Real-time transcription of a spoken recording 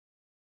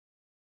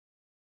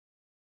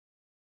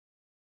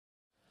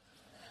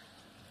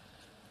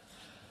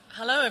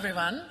Hello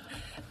everyone.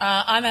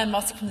 I'm Anne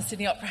Mossack from the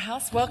Sydney Opera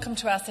House. Welcome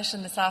to our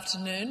session this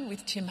afternoon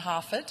with Tim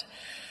Harford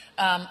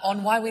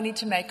on why we need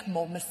to make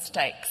more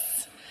mistakes.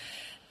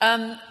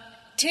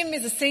 Tim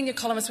is a senior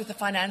columnist with the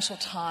Financial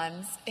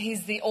Times.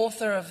 He's the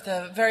author of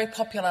the very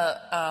popular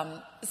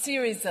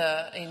series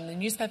in the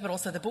newspaper, but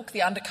also the book,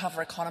 The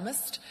Undercover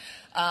Economist.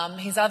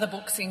 His other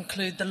books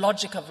include The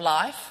Logic of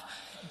Life,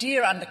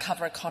 Dear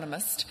Undercover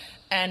Economist,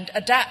 and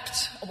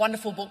Adapt, a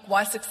wonderful book,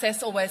 Why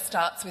Success Always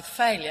Starts with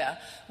Failure,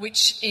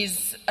 which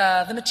is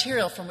the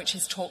material from which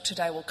his talk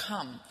today will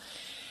come.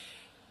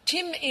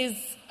 Tim is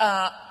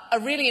a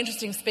really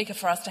interesting speaker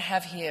for us to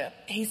have here.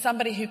 He's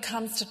somebody who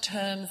comes to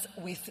terms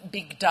with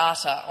big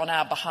data on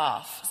our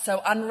behalf,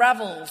 so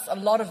unravels a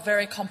lot of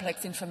very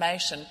complex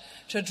information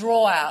to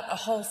draw out a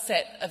whole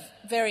set of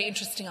very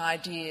interesting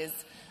ideas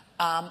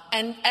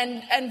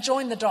and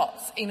join the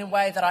dots in a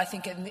way that I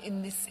think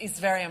in this is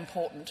very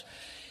important.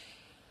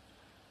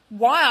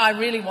 Why I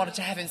really wanted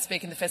to have him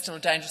speak in the Festival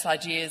of Dangerous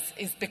Ideas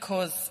is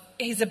because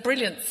he's a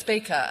brilliant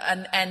speaker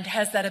and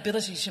has that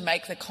ability to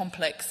make the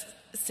complex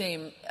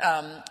seem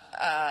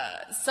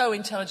so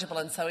intelligible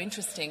and so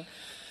interesting.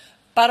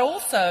 But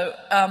also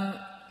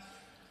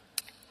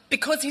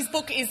because his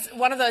book is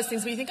one of those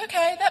things where you think,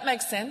 okay, that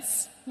makes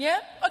sense.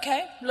 Yeah,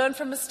 okay, learn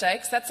from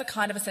mistakes. That's a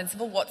kind of a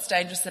sensible what's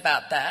dangerous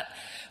about that.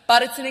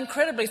 But it's an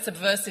incredibly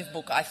subversive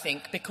book, I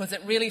think, because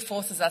it really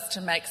forces us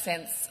to make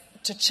sense,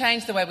 to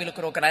change the way we look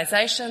at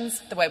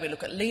organisations, the way we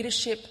look at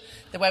leadership,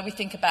 the way we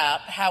think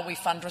about how we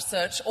fund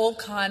research, all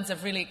kinds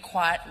of really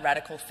quite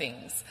radical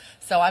things.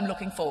 So I'm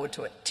looking forward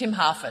to it. Tim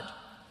Harford.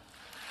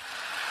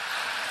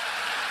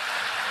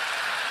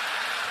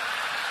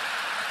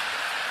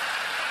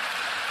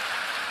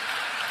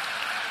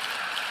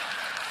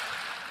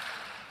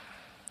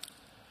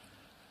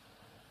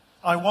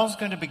 I was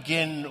going to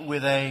begin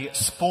with a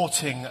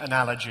sporting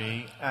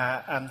analogy,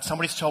 and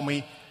somebody's told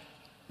me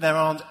there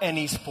aren't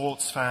any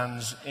sports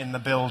fans in the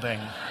building.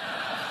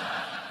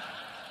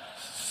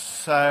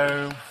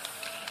 So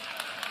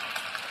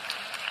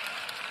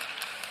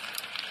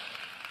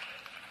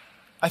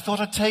I thought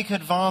I'd take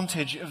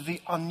advantage of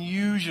the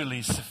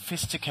unusually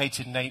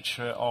sophisticated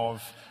nature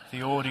of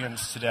the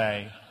audience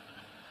today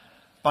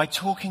by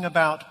talking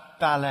about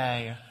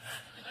ballet.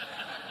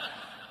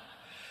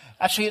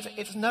 Actually,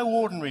 it's no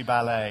ordinary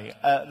ballet.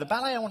 The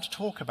ballet I want to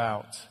talk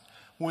about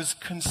was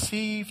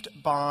conceived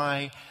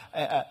by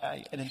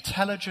an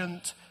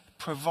intelligent,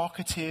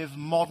 provocative,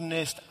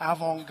 modernist,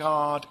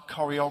 avant-garde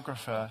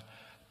choreographer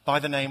by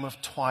the name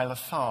of Twyla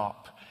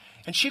Tharp.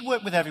 And she'd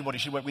worked with everybody.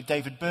 She'd worked with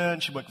David Byrne,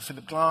 she'd worked with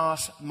Philip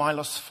Glass,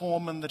 Milos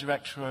Forman, the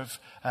director of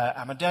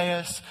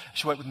Amadeus,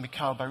 she worked with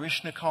Mikhail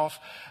Baryshnikov.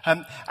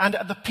 And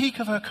at the peak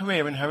of her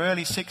career, in her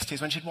early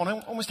 60s, when she'd won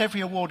almost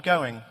every award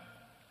going,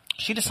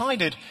 she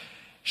decided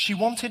she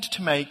wanted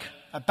to make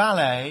a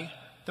ballet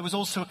that was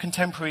also a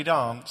contemporary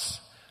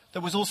dance,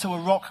 that was also a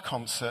rock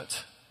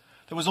concert,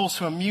 that was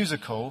also a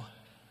musical,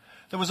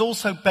 that was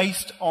also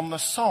based on the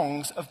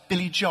songs of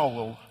Billy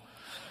Joel,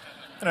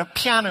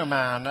 Piano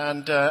Man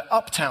and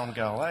Uptown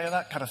Girl,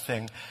 that kind of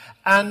thing.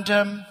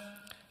 And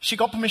she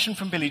got permission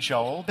from Billy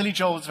Joel. Billy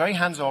Joel was very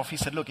hands-off. He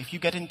said, look, if you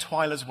get in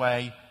Twyla's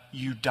way,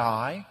 you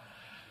die.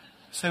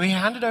 So he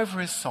handed over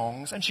his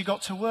songs, and she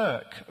got to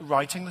work,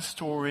 writing the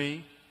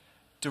story,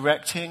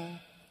 directing,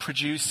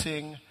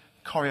 producing,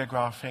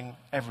 choreographing,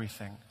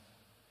 everything.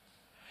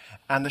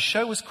 And the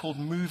show was called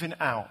Moving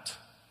Out.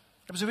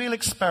 It was a real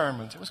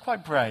experiment. It was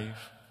quite brave.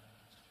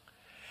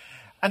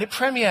 And it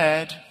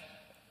premiered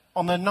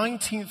on the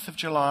 19th of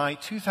July,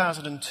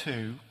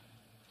 2002,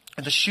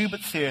 at the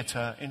Shubert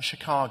Theatre in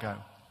Chicago.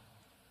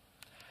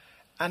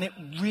 And it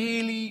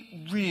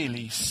really,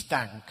 really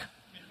stank.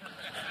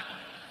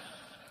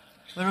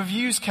 The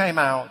reviews came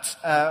out.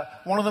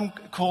 One of them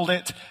called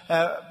it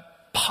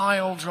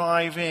pile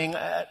driving,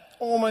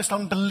 almost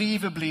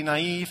unbelievably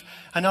naive.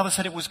 Another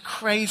said it was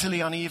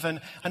crazily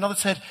uneven. Another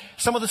said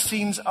some of the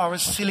scenes are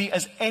as silly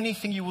as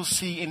anything you will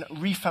see in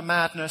Reefer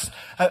Madness.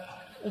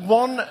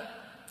 One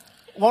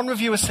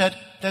reviewer said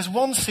there's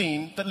one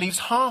scene that leaves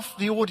half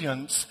the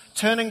audience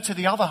turning to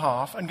the other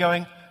half and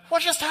going,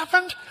 what just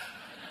happened?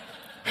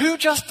 Who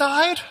just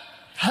died?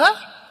 Huh?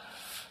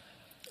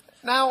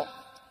 Now,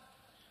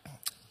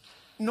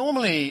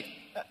 normally,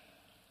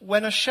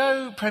 when a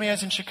show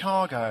premieres in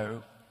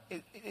Chicago,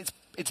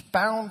 it's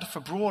bound for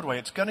Broadway.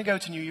 It's going to go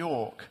to New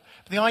York.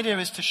 But the idea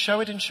is to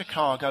show it in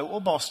Chicago or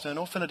Boston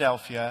or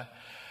Philadelphia,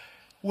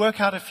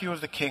 work out a few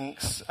of the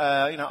kinks,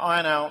 iron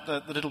out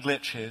the little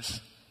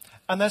glitches.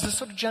 And there's a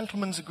sort of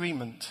gentleman's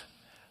agreement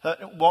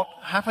that what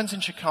happens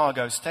in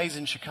Chicago stays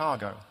in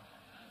Chicago.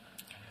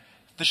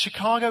 The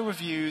Chicago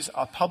reviews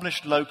are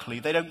published locally.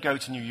 They don't go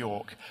to New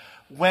York.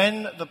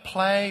 When the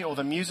play or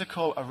the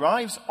musical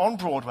arrives on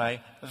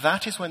Broadway,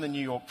 that is when the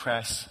New York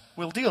press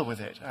will deal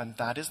with it, and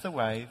that is the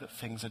way that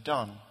things are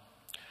done.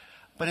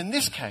 But in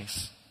this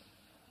case,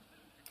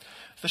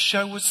 the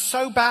show was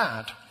so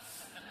bad,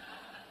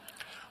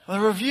 the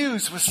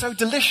reviews were so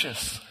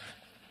delicious,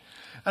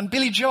 and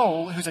Billy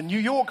Joel, who's a New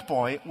York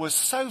boy, was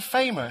so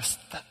famous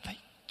that they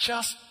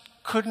just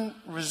couldn't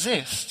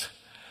resist.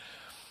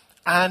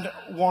 And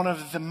one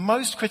of the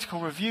most critical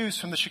reviews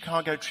from the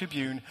Chicago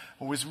Tribune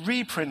was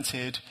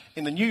reprinted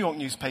in the New York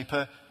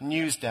newspaper,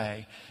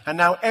 Newsday. And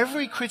now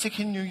every critic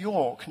in New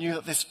York knew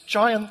that this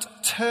giant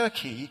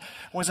turkey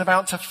was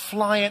about to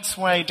fly its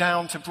way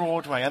down to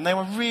Broadway, and they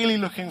were really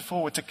looking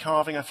forward to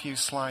carving a few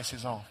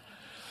slices off.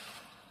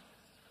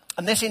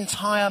 And this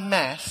entire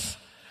mess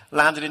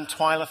landed in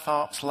Twyla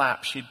Tharp's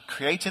lap. She'd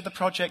created the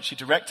project, she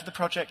directed the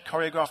project,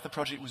 choreographed the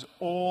project. It was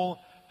all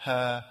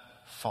her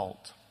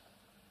fault.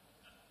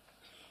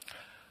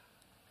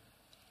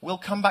 We'll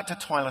come back to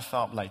Twyla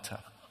Tharp later.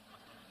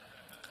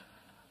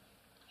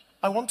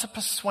 I want to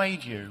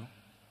persuade you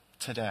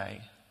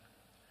today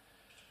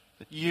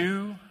that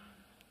you,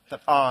 that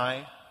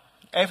I,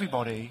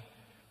 everybody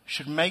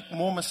should make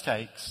more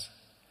mistakes,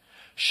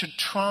 should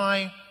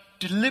try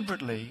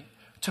deliberately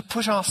to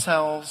put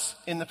ourselves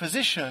in the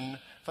position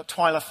that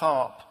Twyla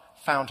Tharp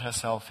found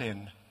herself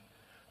in.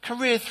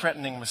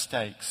 Career-threatening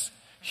mistakes,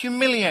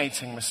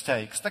 humiliating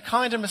mistakes, the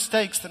kind of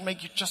mistakes that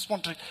make you just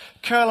want to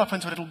curl up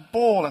into a little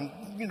ball and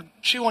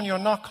chew on your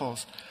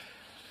knuckles.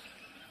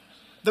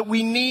 That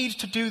we need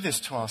to do this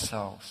to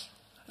ourselves.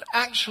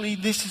 Actually,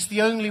 this is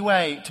the only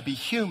way to be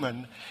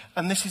human,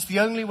 and this is the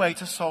only way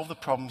to solve the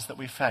problems that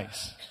we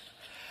face.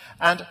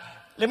 And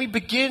let me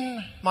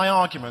begin my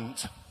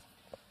argument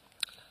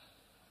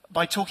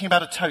by talking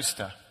about a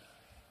toaster.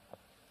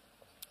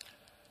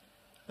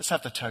 Let's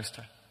have the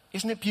toaster.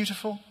 Isn't it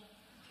beautiful?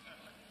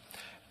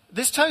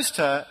 This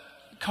toaster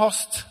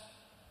cost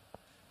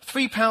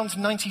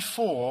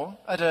 £3.94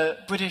 at a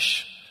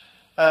British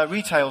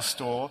retail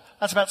store.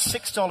 That's about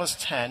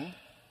 $6.10.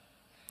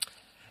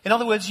 In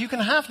other words, you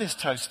can have this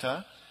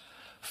toaster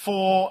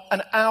for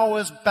an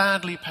hour's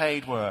badly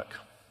paid work.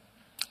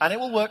 And it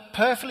will work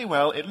perfectly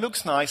well, it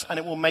looks nice, and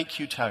it will make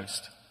you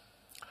toast.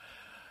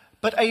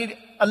 But a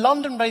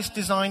London-based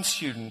design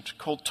student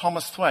called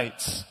Thomas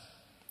Thwaites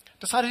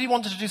decided he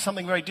wanted to do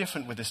something very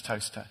different with this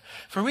toaster.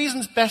 For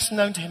reasons best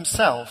known to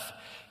himself,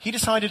 he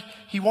decided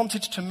he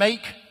wanted to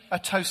make a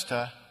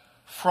toaster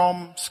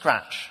from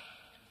scratch.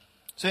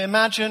 So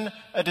imagine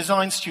a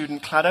design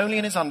student clad only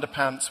in his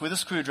underpants with a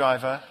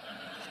screwdriver.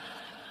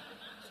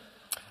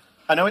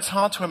 I know it's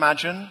hard to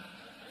imagine,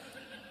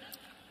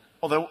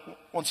 although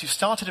once you've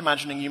started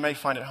imagining, you may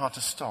find it hard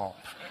to stop.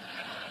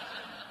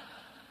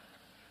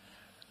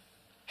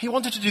 He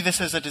wanted to do this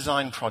as a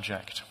design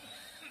project.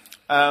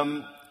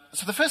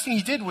 So the first thing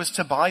he did was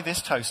to buy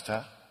this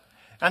toaster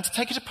and to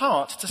take it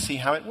apart to see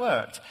how it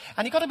worked.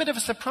 And he got a bit of a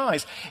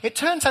surprise. It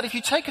turns out if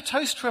you take a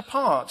toaster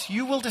apart,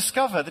 you will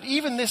discover that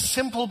even this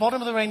simple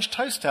bottom-of-the-range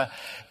toaster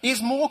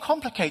is more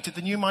complicated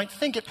than you might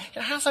think. It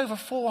has over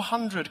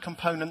 400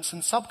 components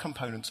and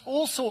subcomponents,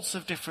 all sorts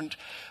of different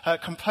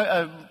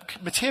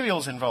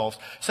materials involved.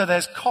 So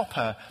there's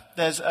copper,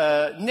 there's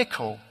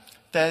nickel,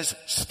 there's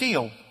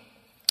steel,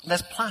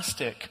 there's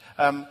plastic.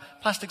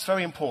 Plastic's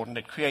very important.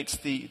 It creates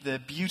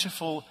the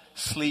beautiful,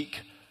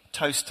 sleek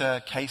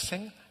toaster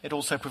casing. It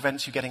also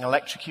prevents you getting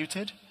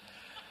electrocuted.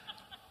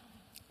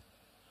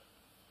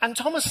 And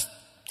Thomas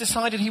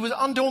decided he was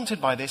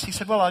undaunted by this. He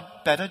said, well, I'd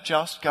better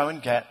just go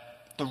and get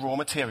the raw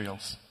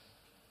materials.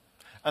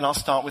 And I'll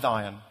start with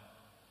iron.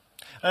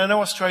 And I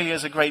know Australia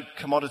is a great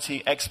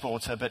commodity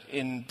exporter, but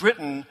in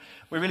Britain,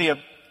 we're really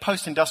a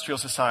post-industrial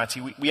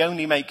society. We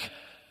only make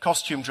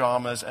costume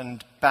dramas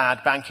and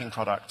bad banking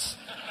products.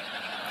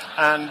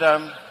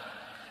 And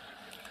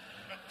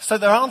so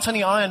there aren't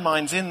any iron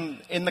mines in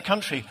the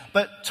country.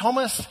 But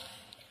Thomas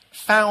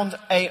found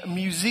a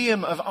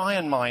museum of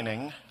iron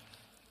mining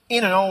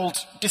in an old,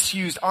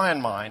 disused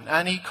iron mine.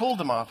 And he called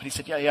them up and he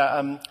said,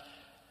 yeah,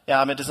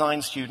 I'm a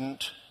design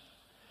student.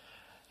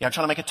 Yeah, I'm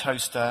trying to make a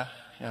toaster.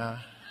 Yeah,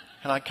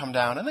 can I come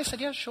down? And they said,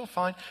 yeah, sure,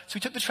 fine. So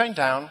we took the train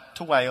down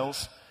to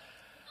Wales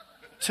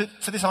to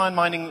this iron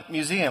mining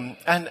museum.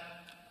 And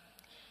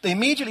they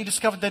immediately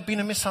discovered there'd been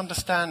a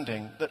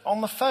misunderstanding, that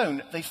on the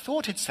phone they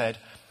thought it said,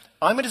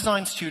 I'm a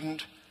design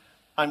student,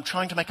 I'm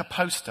trying to make a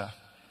poster.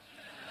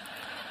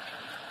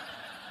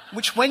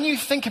 Which, when you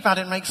think about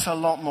it, makes a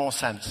lot more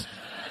sense.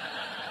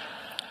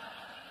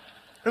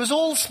 It was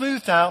all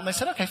smoothed out, and they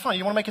said, okay, fine,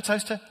 you want to make a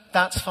toaster?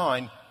 That's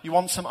fine. You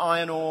want some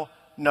iron ore?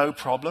 No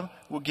problem.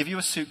 We'll give you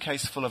a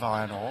suitcase full of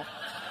iron ore.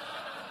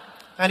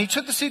 And he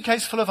took the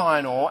suitcase full of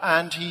iron ore,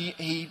 and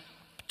he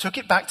took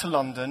it back to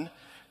London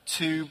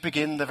to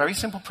begin the very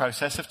simple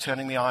process of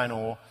turning the iron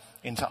ore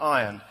into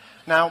iron.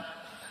 Now,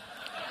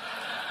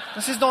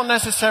 this is not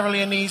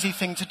necessarily an easy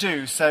thing to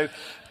do. So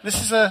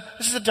this is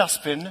a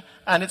dustbin,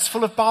 and it's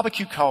full of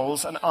barbecue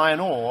coals and iron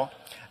ore.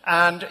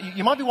 And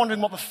you might be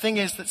wondering what the thing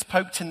is that's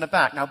poked in the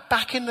back. Now,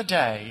 back in the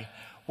day,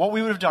 what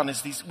we would have done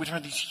is we'd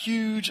have these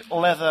huge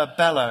leather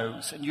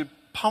bellows, and you'd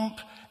pump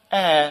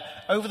air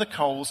over the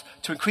coals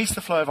to increase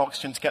the flow of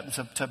oxygen to get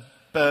them to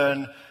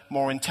burn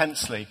more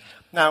intensely.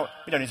 Now,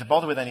 we don't need to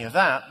bother with any of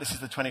that. This is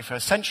the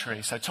 21st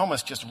century. So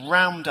Thomas just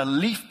rammed a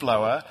leaf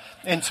blower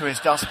into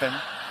his dustbin,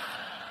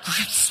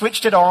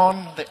 switched it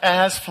on, the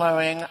air's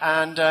flowing,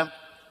 and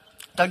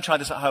don't try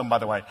this at home, by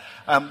the way.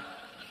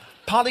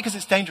 Partly because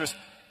it's dangerous.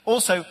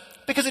 Also,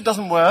 because it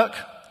doesn't work.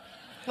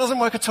 It doesn't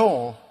work at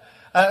all.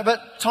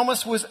 But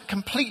Thomas was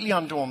completely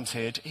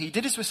undaunted. He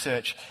did his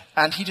research,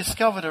 and he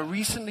discovered a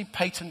recently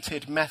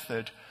patented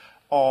method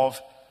of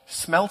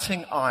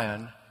smelting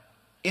iron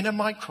in a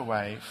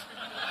microwave.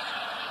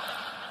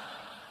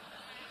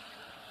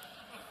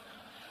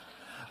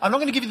 I'm not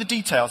going to give you the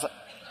details.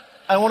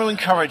 I want to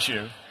encourage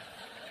you.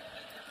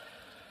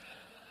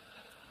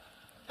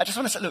 I just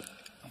want to say, look,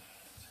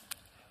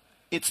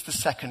 it's the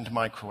second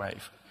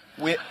microwave.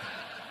 We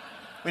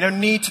don't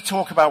need to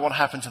talk about what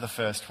happened to the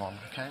first one,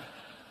 okay?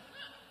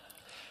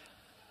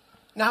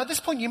 Now, at this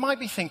point, you might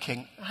be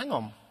thinking, hang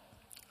on,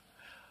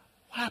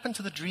 what happened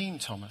to the dream,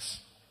 Thomas?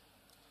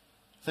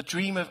 The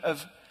dream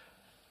of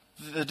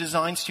the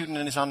design student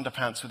in his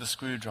underpants with a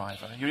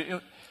screwdriver.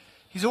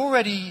 He's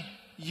already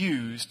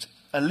used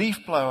a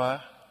leaf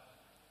blower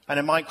and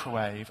a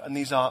microwave, and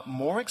these are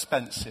more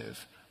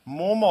expensive,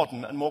 more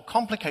modern, and more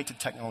complicated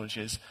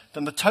technologies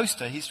than the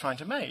toaster he's trying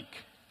to make.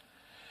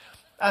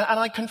 And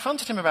I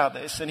confronted him about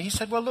this, and he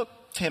said, well, look,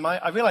 Tim,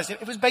 I realized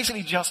it was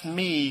basically just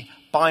me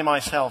by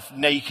myself,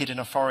 naked in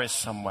a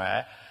forest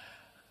somewhere.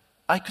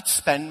 I could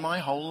spend my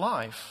whole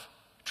life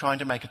trying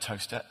to make a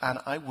toaster, and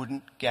I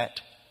wouldn't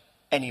get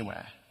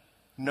anywhere.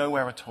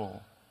 Nowhere at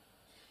all.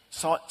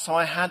 So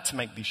I had to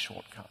make these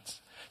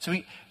shortcuts. So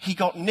he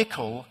got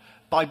nickel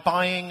by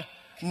buying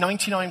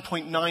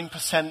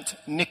 99.9%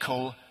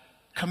 nickel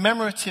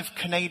commemorative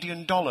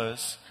Canadian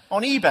dollars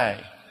on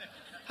eBay.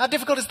 How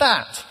difficult is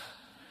that?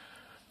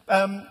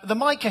 The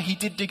mica he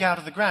did dig out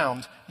of the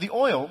ground. The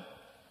oil,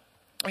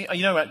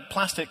 you know,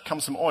 plastic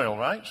comes from oil,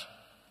 right?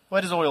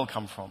 Where does oil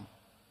come from?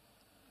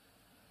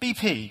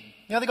 BP.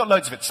 Yeah, they got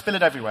loads of it, spill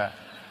it everywhere.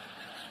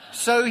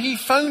 So he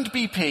phoned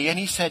BP and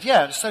he said,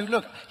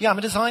 I'm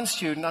a design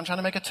student, I'm trying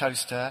to make a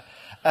toaster,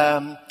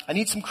 I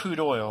need some crude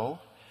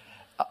oil.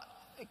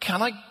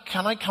 Can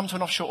I come to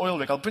an offshore oil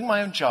rig? I'll bring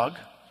my own jug.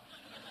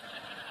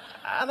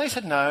 And they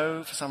said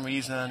no, for some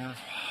reason.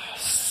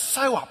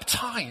 So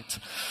uptight.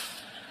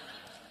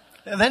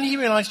 And then he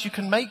realized you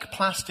can make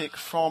plastic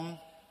from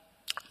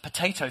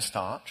potato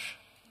starch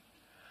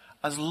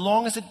as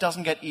long as it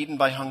doesn't get eaten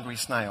by hungry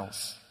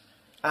snails.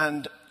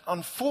 And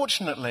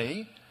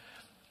unfortunately,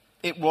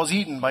 it was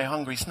eaten by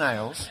hungry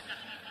snails.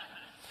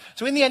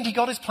 So in the end, he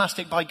got his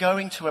plastic by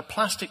going to a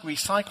plastic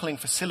recycling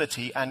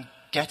facility and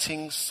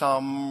getting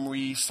some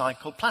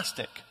recycled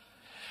plastic.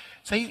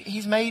 So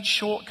he's made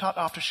shortcut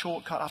after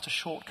shortcut after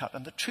shortcut.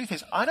 And the truth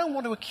is, I don't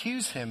want to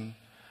accuse him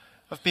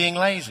of being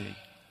lazy.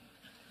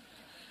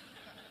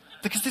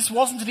 Because this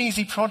wasn't an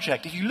easy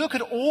project. If you look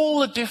at all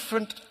the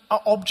different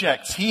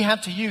objects he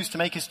had to use to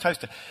make his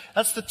toaster,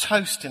 that's the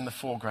toast in the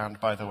foreground,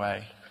 by the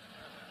way.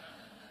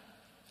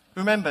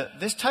 Remember,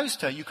 this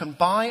toaster, you can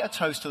buy a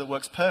toaster that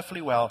works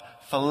perfectly well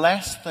for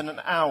less than an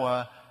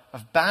hour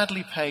of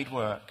badly paid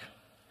work.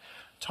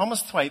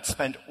 Thomas Thwaites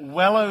spent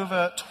well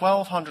over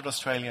 1,200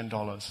 Australian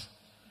dollars.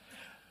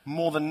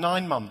 More than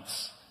 9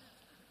 months.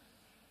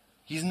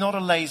 He's not a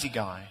lazy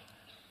guy.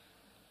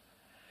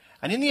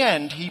 And in the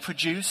end, he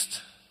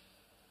produced...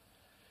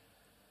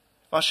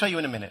 I'll show you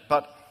in a minute,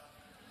 but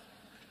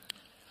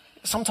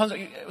sometimes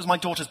it was my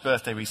daughter's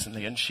birthday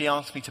recently, and she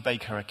asked me to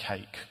bake her a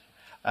cake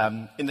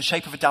in the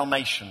shape of a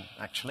Dalmatian,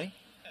 actually.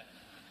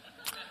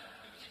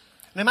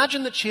 And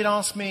imagine that she had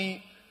asked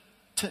me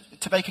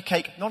to bake a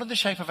cake not in the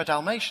shape of a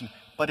Dalmatian,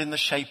 but in the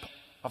shape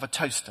of a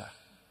toaster.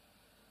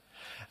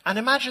 And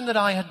imagine that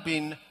I had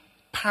been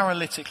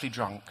paralytically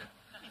drunk.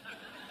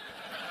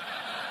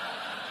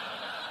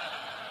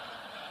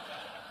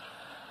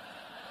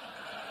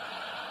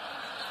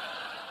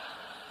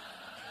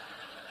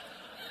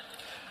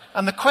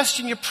 And the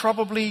question you're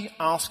probably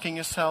asking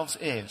yourselves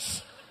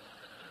is,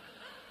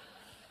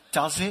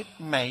 does it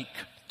make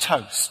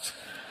toast?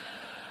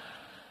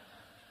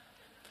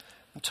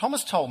 And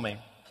Thomas told me,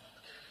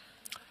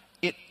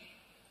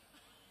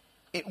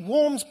 it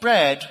warms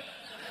bread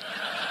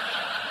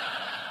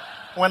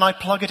when I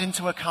plug it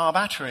into a car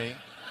battery,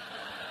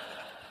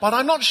 but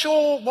I'm not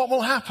sure what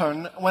will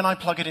happen when I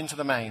plug it into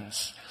the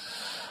mains.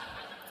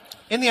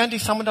 In the end, he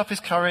summoned up his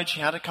courage.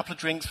 He had a couple of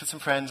drinks with some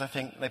friends, I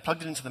think. They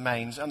plugged it into the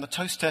mains, and the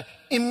toaster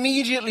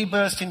immediately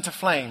burst into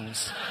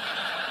flames,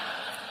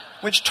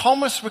 which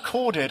Thomas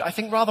recorded, I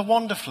think rather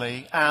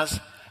wonderfully, as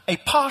a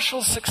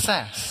partial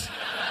success.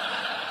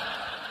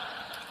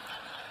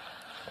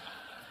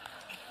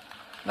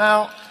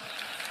 Now,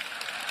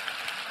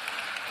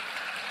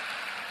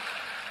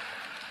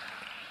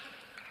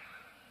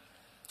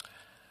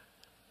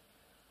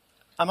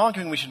 I'm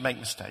arguing we should make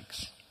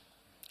mistakes.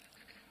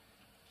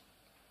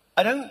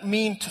 I don't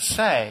mean to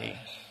say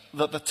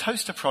that the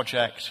toaster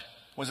project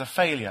was a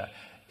failure.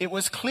 It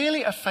was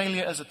clearly a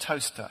failure as a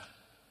toaster.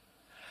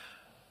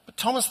 But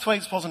Thomas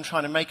Thwaites wasn't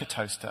trying to make a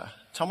toaster.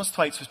 Thomas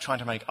Thwaites was trying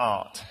to make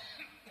art.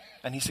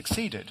 And he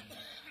succeeded.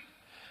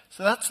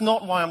 So that's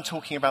not why I'm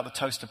talking about the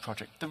toaster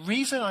project. The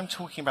reason I'm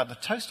talking about the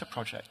toaster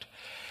project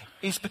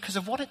is because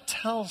of what it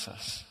tells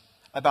us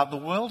about the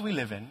world we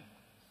live in,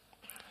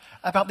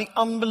 about the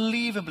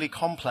unbelievably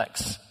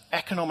complex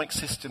economic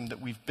system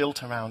that we've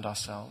built around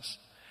ourselves,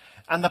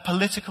 and the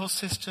political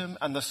system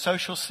and the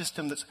social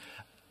system that's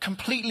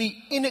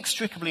completely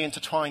inextricably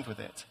intertwined with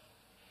it,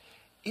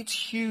 it's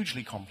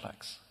hugely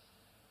complex.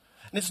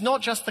 And it's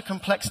not just the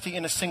complexity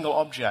in a single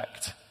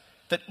object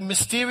that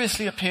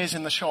mysteriously appears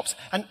in the shops.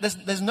 And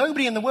there's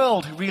nobody in the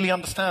world who really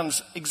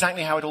understands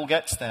exactly how it all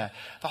gets there.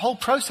 The whole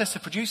process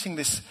of producing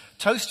this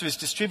toaster is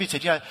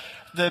distributed. Yeah,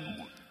 the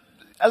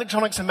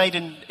electronics are made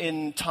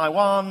in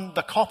Taiwan.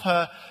 The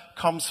copper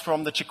comes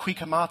from the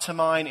Chuquicamata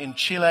mine in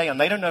Chile, and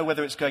they don't know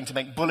whether it's going to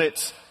make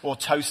bullets or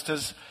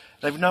toasters.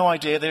 They've no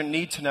idea. They don't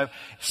need to know.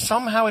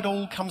 Somehow it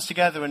all comes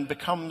together and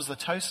becomes the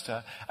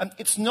toaster. And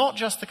it's not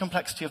just the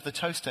complexity of the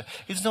toaster.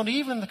 It's not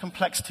even the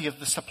complexity of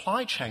the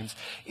supply chains.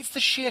 It's the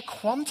sheer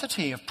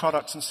quantity of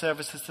products and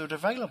services that are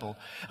available.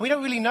 And we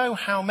don't really know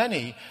how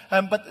many,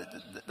 but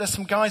there's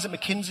some guys at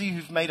McKinsey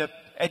who've made an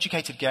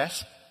educated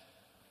guess.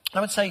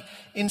 I would say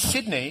in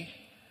Sydney,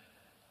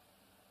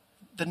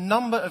 the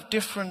number of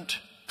different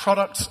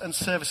products and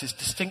services,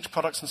 distinct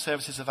products and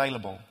services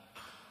available,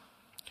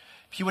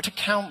 if you were to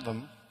count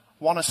them,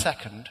 one a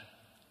second,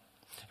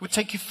 it would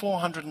take you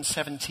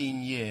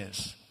 417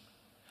 years.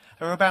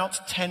 There are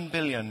about 10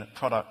 billion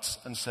products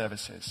and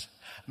services,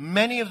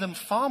 many of them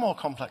far more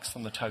complex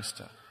than the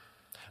toaster.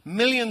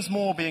 Millions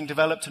more being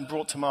developed and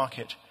brought to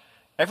market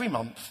every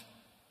month.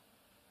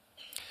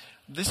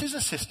 This is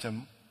a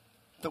system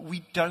that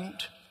we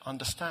don't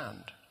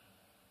understand.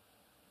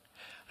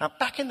 Now,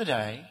 back in the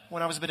day,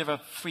 when I was a bit of a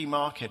free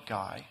market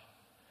guy,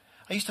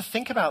 I used to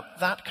think about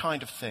that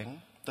kind of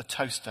thing, the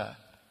toaster,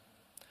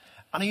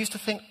 and I used to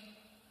think,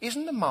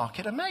 isn't the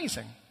market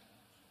amazing?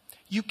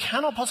 You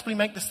cannot possibly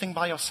make this thing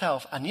by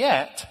yourself, and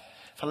yet,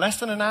 for less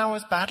than an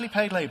hour's badly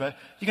paid labor,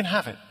 you can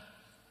have it.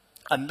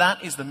 And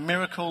that is the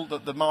miracle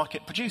that the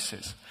market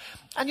produces.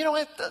 And you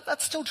know,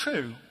 that's still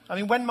true. I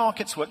mean, when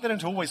markets work, they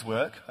don't always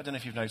work. I don't know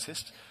if you've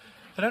noticed.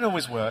 They don't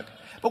always work.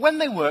 But when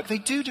they work, they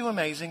do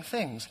amazing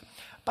things.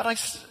 But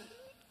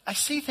I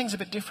see things a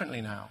bit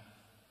differently now.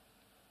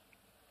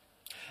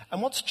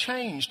 And what's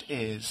changed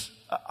is,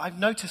 I've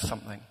noticed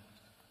something.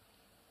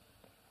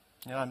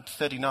 You know, I'm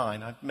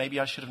 39. Maybe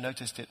I should have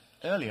noticed it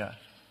earlier.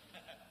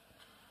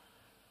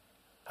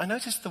 I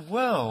noticed the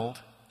world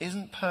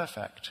isn't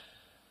perfect.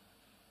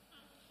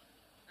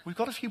 We've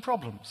got a few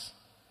problems.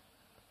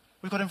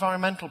 We've got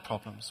environmental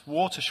problems,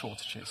 water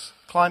shortages,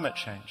 climate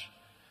change.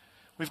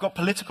 We've got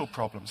political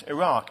problems,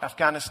 Iraq,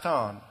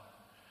 Afghanistan.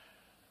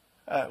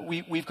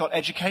 We've got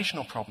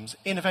educational problems,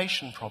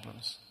 innovation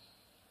problems.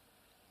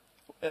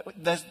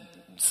 There's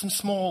some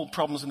small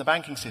problems in the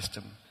banking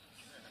system.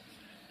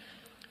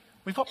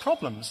 We've got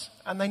problems,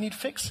 and they need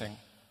fixing.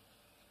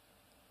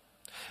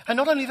 And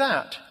not only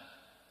that,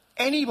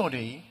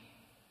 anybody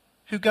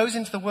who goes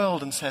into the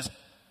world and says,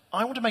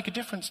 I want to make a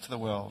difference to the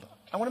world,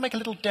 I want to make a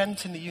little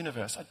dent in the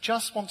universe, I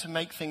just want to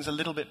make things a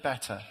little bit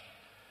better.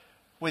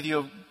 Whether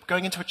you're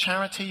going into a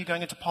charity, you're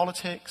going into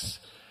politics,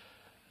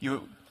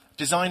 you're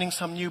designing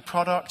some new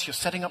product, you're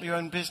setting up your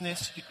own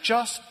business, you're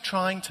just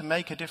trying to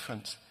make a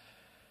difference.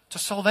 To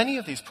solve any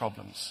of these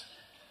problems,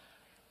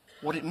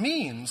 what it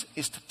means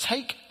is to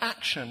take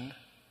action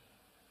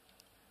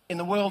in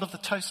the world of the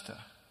toaster,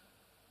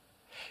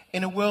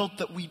 in a world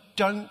that we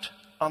don't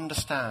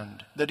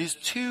understand, that is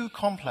too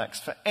complex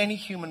for any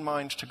human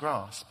mind to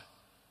grasp.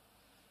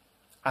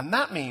 And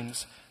that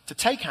means to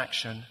take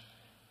action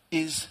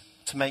is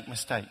to make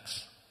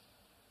mistakes.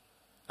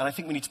 And I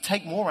think we need to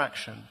take more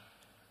action,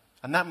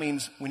 and that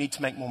means we need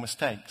to make more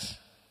mistakes.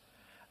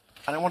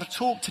 And I want to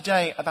talk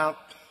today about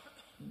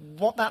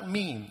what that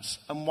means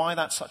and why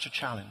that's such a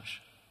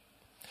challenge.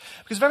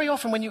 Because very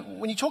often when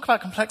you talk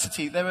about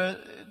complexity, there are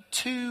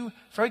two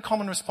very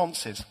common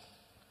responses.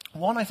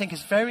 One, I think,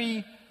 is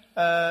very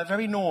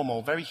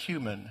normal, very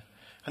human.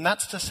 And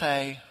that's to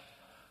say,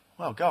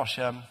 well, gosh,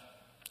 it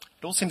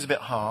all seems a bit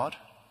hard.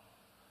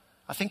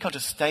 I think I'll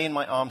just stay in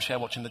my armchair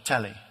watching the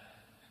telly.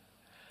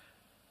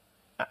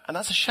 And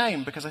that's a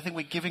shame, because I think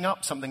we're giving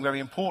up something very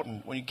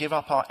important when you give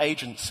up our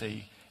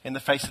agency in the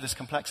face of this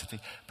complexity.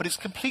 But it's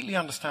completely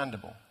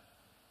understandable.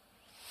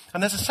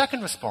 And there's a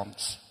second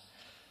response.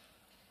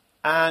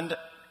 And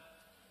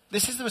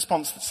this is the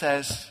response that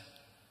says,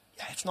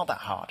 yeah, it's not that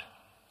hard.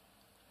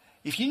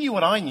 If you knew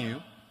what I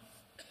knew,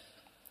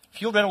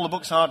 if you read all the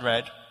books I'd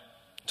read,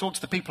 talked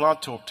to the people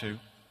I'd talked to,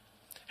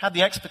 had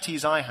the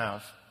expertise I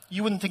have,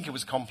 you wouldn't think it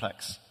was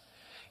complex.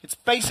 It's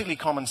basically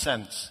common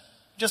sense.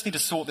 You just need to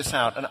sort this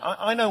out. And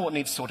I know what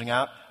needs sorting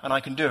out, and I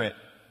can do it.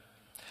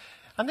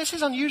 And this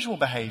is unusual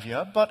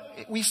behavior,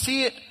 but we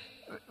see it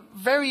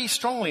very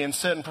strongly in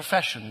certain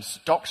professions.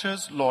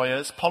 Doctors,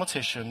 lawyers,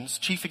 politicians,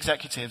 chief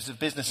executives of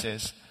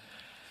businesses.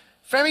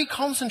 Very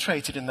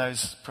concentrated in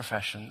those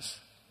professions.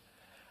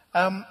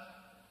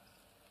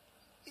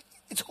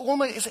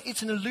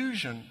 It's an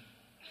illusion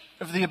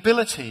of the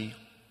ability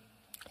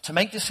to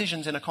make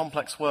decisions in a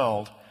complex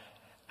world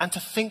and to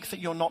think that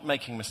you're not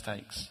making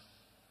mistakes.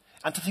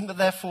 And to think that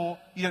therefore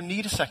you don't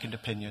need a second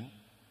opinion.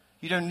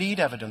 You don't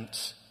need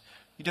evidence.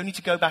 You don't need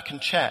to go back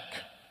and check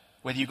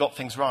whether you got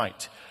things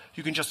right.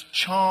 You can just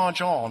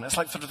charge on. It's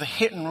like sort of the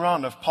hit and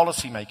run of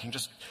policy making.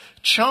 Just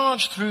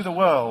charge through the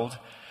world,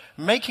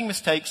 making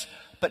mistakes,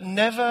 but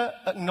never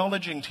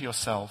acknowledging to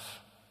yourself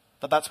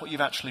that that's what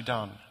you've actually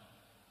done.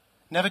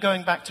 Never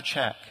going back to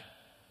check,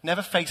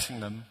 never facing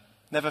them,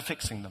 never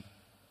fixing them.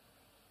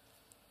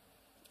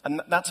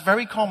 And that's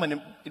very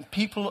common in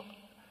people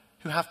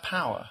who have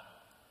power.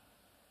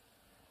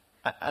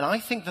 And I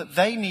think that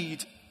they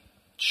need,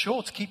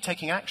 sure, to keep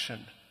taking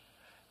action,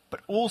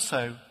 but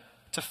also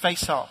to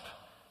face up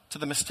to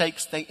the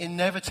mistakes they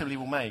inevitably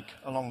will make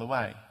along the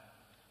way.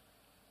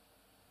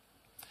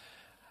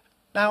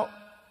 Now,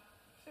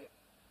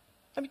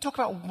 let me talk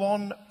about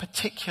one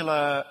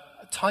particular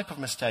type of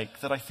mistake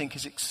that I think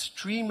is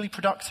extremely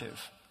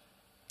productive.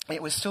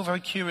 Yet we're still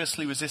very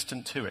curiously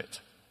resistant to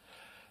it.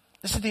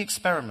 This is the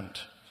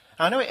experiment.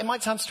 Now, I know it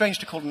might sound strange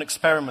to call an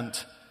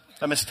experiment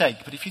a mistake,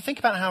 but if you think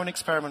about how an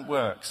experiment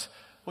works,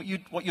 what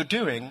you're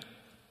doing,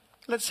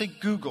 let's say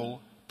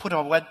Google put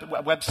up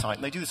a website,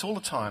 and they do this all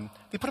the time.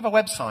 They put up a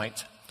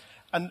website,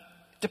 and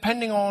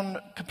depending on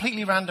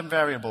completely random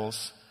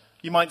variables,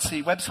 you might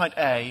see website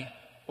A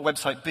or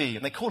website B,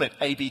 and they call it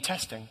A/B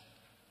testing.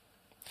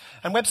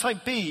 And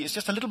website B is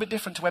just a little bit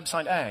different to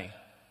website A.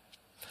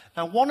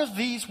 Now, one of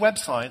these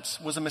websites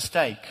was a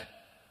mistake.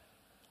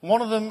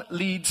 One of them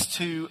leads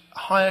to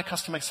higher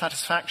customer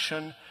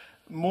satisfaction,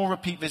 more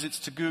repeat visits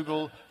to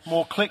Google,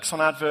 more clicks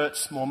on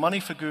adverts, more money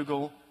for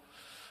Google,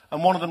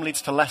 and one of them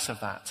leads to less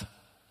of that.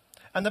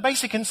 And the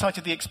basic insight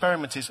of the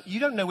experiment is you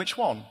don't know which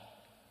one.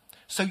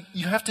 So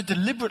you have to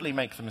deliberately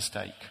make the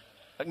mistake,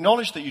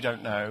 acknowledge that you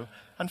don't know,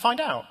 and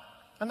find out.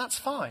 And that's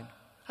fine.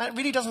 And it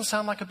really doesn't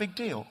sound like a big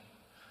deal.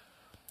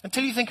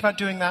 Until you think about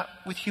doing that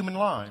with human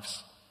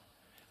lives,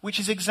 which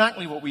is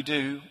exactly what we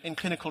do in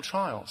clinical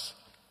trials,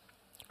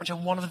 which are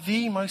one of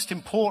the most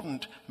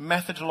important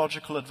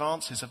methodological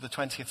advances of the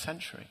 20th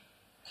century.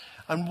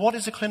 And what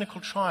is a clinical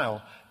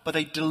trial but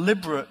a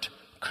deliberate,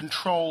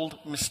 controlled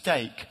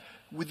mistake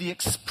with the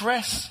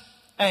express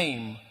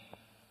aim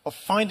of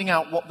finding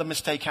out what the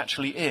mistake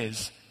actually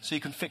is so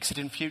you can fix it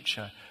in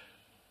future?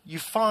 You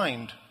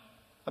find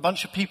a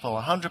bunch of people,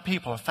 100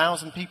 people,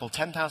 1,000 people,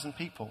 10,000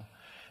 people,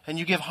 and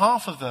you give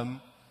half of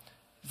them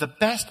the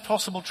best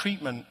possible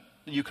treatment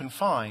that you can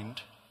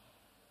find,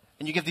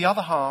 and you give the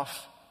other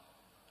half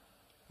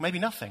maybe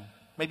nothing,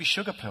 maybe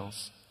sugar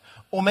pills,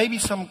 or maybe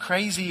some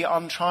crazy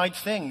untried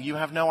thing you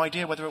have no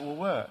idea whether it will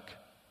work.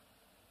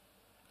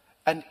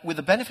 And with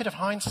the benefit of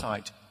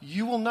hindsight,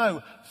 you will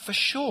know for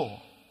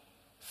sure,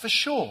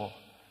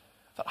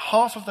 that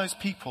half of those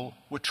people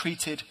were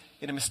treated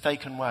in a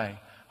mistaken way.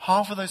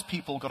 Half of those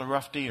people got a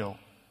rough deal.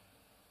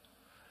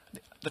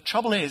 The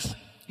trouble is,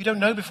 you don't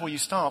know before you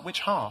start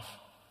which half.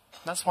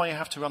 That's why you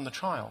have to run the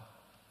trial.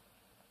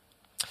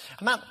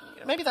 And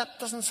maybe that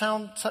doesn't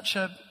sound such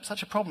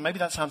a problem. Maybe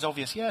that sounds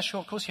obvious. Yeah, sure,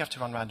 of course you have to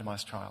run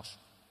randomized trials.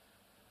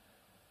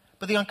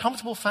 But the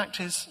uncomfortable fact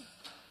is,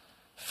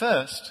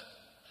 first,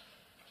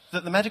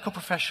 that the medical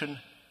profession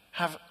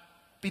have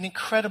been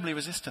incredibly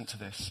resistant to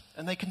this.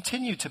 And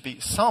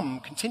some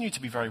continue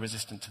to be very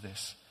resistant to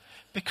this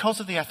because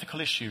of the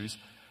ethical issues,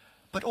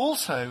 but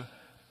also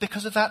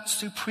because of that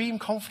supreme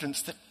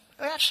confidence that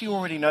they actually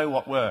already know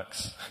what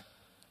works.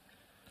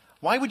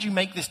 Why would you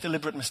make this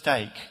deliberate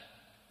mistake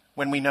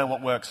when we know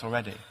what works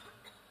already?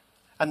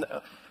 And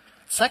the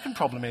second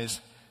problem is,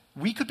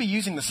 we could be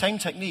using the same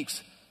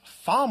techniques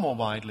far more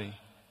widely.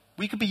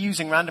 We could be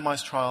using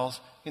randomized trials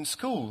in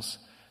schools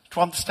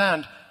to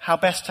understand how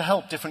best to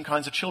help different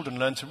kinds of children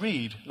learn to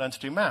read, learn to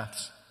do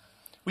maths.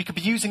 We could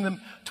be using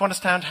them to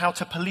understand how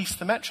to police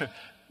the metro.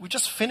 We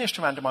just finished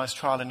a randomized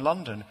trial in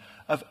London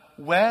of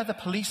where the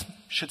police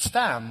should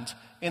stand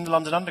in the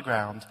London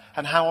Underground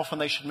and how often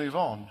they should move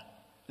on.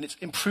 And it's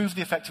improved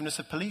the effectiveness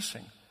of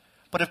policing.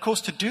 But of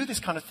course, to do this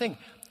kind of thing,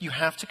 you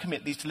have to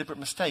commit these deliberate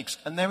mistakes.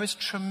 And there is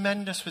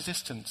tremendous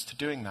resistance to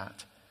doing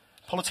that.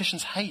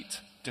 Politicians hate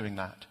doing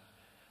that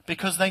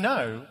because they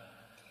know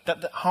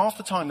that half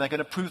the time they're going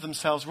to prove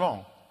themselves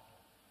wrong.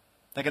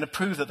 They're going to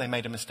prove that they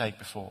made a mistake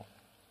before.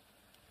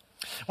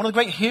 One of the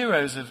great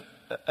heroes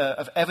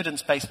of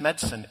evidence-based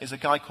medicine is a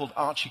guy called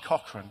Archie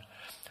Cochrane.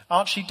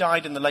 Archie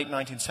died in the late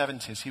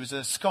 1970s. He was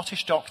a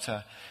Scottish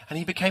doctor, and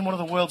he became one of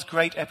the world's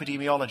great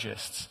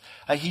epidemiologists.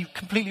 He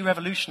completely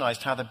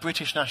revolutionized how the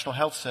British National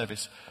Health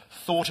Service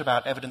thought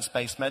about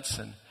evidence-based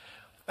medicine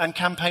and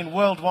campaigned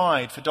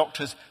worldwide for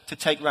doctors to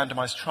take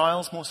randomized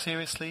trials more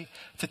seriously,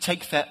 to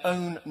take their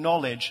own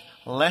knowledge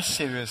less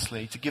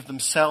seriously, to give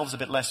themselves a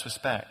bit less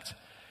respect,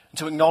 and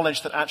to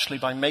acknowledge that actually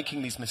by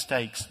making these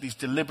mistakes, these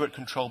deliberate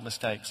controlled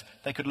mistakes,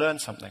 they could learn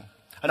something.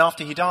 And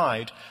after he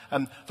died,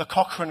 the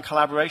Cochrane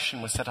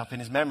Collaboration was set up in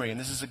his memory, and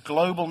this is a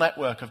global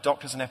network of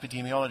doctors and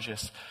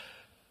epidemiologists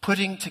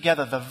putting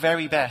together the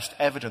very best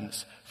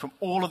evidence from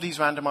all of these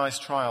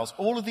randomized trials,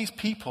 all of these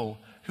people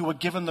who were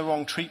given the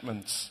wrong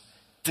treatments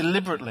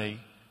deliberately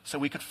so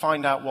we could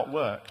find out what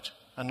worked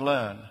and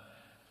learn.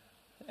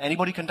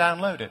 Anybody can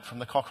download it from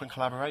the Cochrane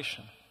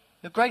Collaboration.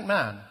 A great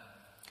man.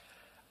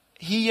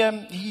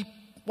 He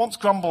once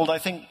grumbled, I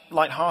think,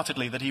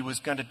 lightheartedly, that he was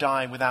going to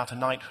die without a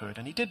knighthood,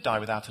 and he did die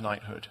without a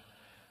knighthood,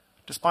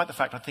 despite the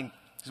fact I think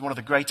he's one of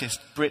the greatest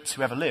Brits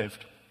who ever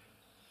lived.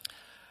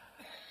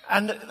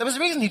 And there was a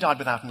reason he died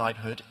without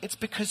knighthood. It's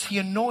because he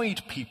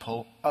annoyed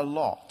people a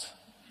lot.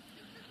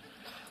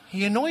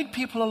 He annoyed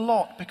people a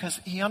lot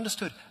because he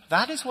understood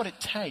that is what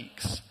it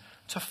takes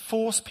to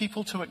force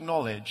people to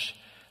acknowledge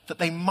that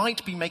they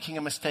might be making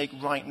a mistake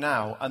right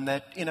now and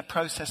they're in a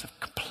process of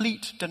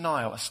complete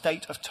denial, a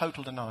state of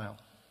total denial.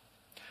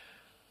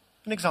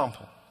 An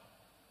example.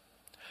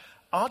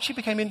 Archie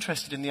became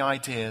interested in the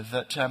idea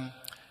that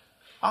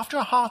after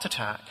a heart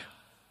attack,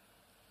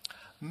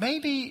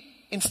 maybe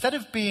instead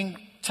of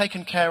being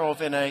taken care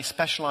of in a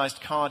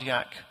specialized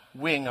cardiac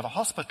wing of a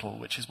hospital,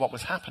 which is what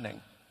was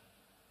happening,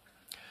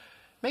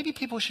 maybe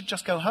people should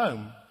just go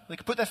home. They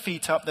could put their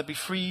feet up, they'd be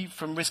free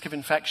from risk of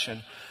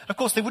infection. Of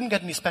course, they wouldn't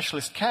get any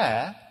specialist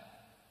care.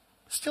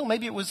 Still,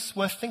 maybe it was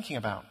worth thinking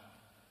about.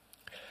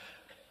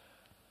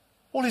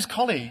 All his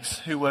colleagues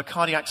who were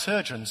cardiac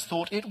surgeons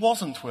thought it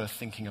wasn't worth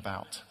thinking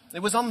about.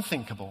 It was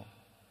unthinkable.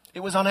 It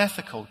was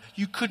unethical.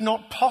 You could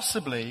not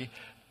possibly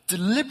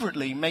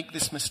deliberately make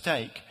this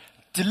mistake,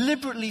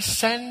 deliberately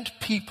send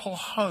people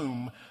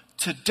home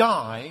to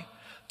die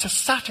to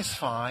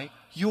satisfy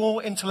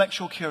your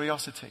intellectual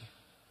curiosity.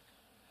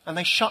 And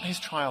they shut his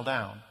trial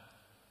down.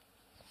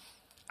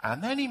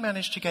 And then he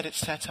managed to get it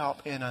set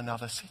up in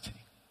another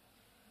city.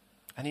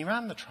 And he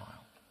ran the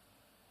trial.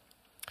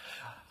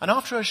 And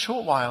after a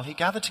short while, he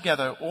gathered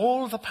together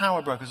all the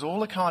power brokers,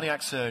 all the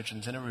cardiac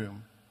surgeons in a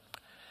room.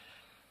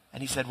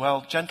 And he said,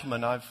 well,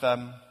 gentlemen, I've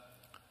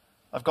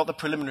got the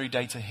preliminary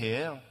data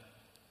here.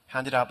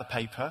 Handed out the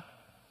paper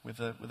with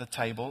the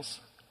tables.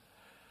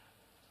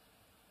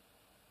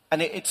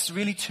 And it's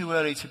really too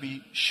early to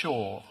be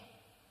sure.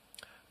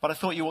 But I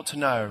thought you ought to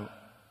know,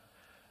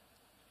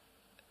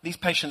 these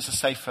patients are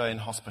safer in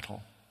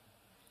hospital.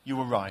 You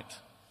were right.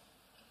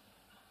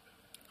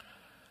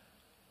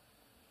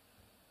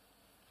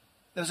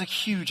 There was a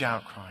huge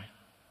outcry.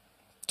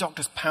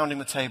 Doctors pounding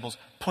the tables,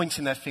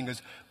 pointing their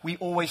fingers. We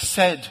always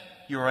said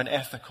you were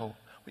unethical.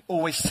 We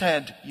always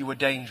said you were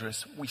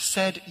dangerous. We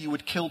said you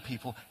would kill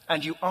people,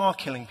 and you are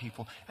killing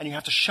people, and you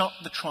have to shut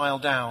the trial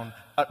down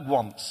at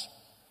once.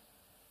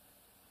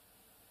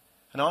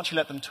 And Archie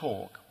let them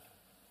talk.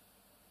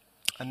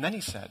 And then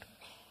he said,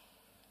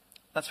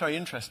 that's very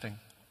interesting,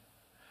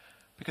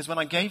 because when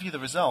I gave you the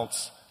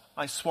results,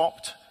 I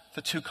swapped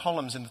the two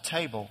columns in the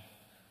table.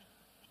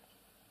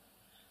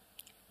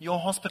 Your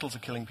hospitals are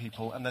killing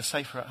people and they're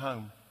safer at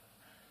home.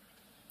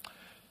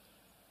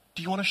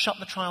 Do you want to shut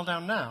the trial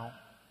down now?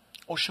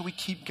 Or shall we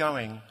keep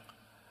going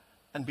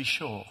and be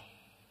sure?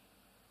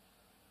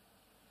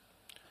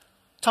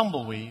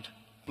 Tumbleweed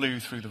blew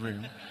through the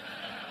room.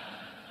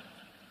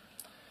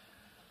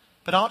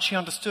 But Archie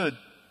understood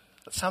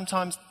that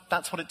sometimes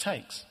that's what it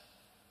takes.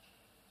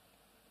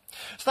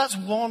 So that's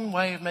one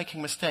way of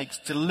making mistakes,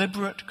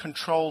 deliberate,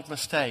 controlled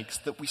mistakes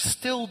that we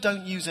still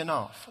don't use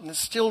enough. And there's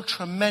still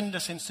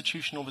tremendous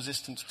institutional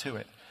resistance to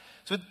it.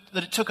 So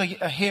that it took a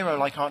hero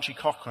like Archie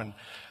Cochrane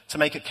to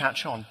make it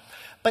catch on.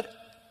 But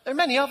there are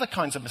many other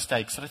kinds of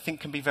mistakes that I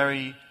think can be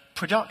very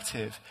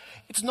productive.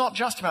 It's not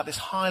just about this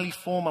highly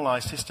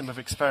formalized system of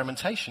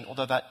experimentation,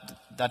 although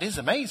that is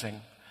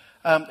amazing.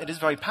 It is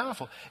very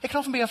powerful. It can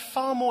often be a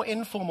far more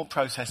informal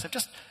process of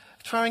just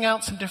throwing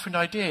out some different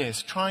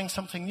ideas, trying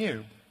something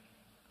new.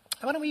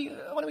 Why don't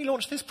we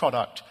launch this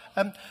product?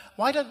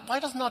 Why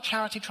doesn't our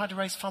charity try to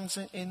raise funds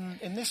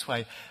in this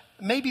way?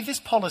 Maybe this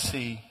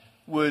policy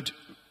would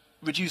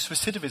reduce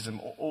recidivism,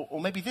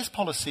 or maybe this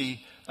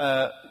policy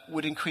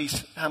would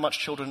increase how much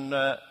children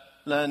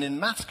learn in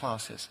maths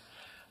classes.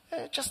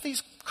 Just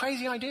these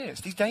crazy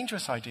ideas, these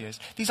dangerous ideas,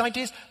 these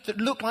ideas that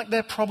look like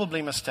they're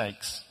probably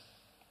mistakes.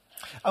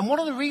 And one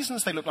of the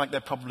reasons they look like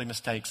they're probably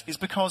mistakes is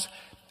because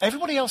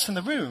everybody else in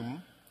the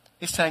room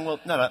is saying,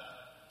 well, no,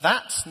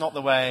 that's not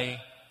the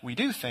way we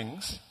do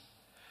things.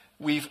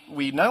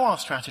 We know our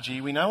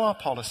strategy, we know our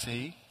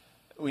policy,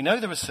 we know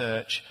the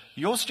research.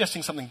 You're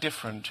suggesting something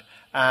different,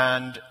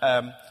 and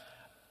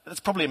that's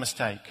probably a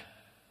mistake.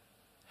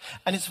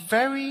 And it's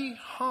very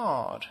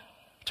hard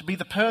to be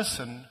the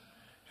person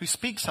who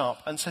speaks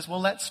up and says,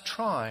 well, let's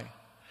try.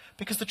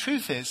 Because the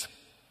truth is,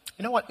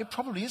 you know what, it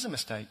probably is a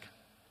mistake.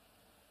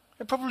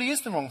 It probably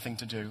is the wrong thing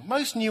to do.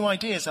 Most new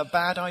ideas are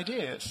bad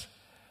ideas.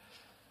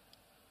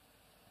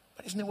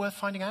 But isn't it worth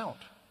finding out?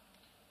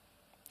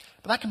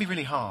 But that can be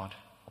really hard.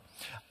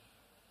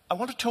 I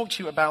want to talk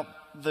to you about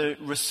the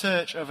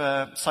research of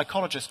a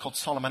psychologist called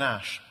Solomon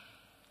Asch.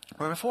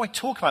 But before I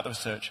talk about the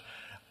research,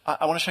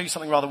 I want to show you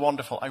something rather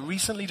wonderful. I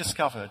recently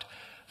discovered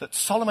that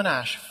Solomon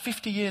Asch,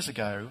 50 years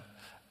ago,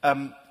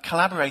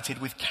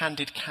 collaborated with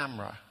Candid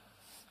Camera.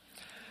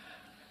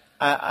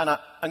 And I'm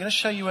going to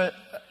show you a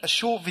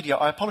short video.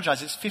 I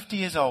apologize, it's 50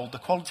 years old. The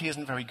quality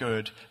isn't very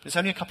good. But it's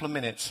only a couple of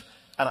minutes,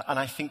 and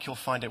I think you'll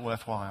find it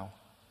worthwhile.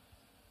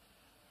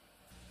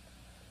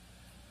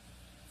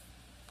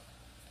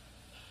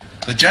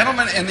 The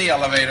gentleman in the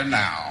elevator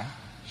now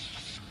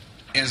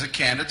is a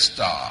Candid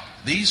star.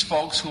 These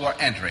folks who are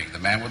entering, the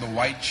man with the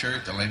white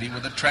shirt, the lady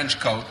with the trench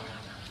coat,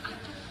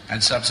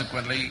 and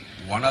subsequently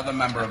one other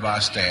member of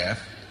our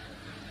staff,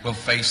 will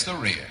face the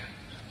rear.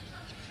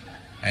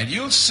 And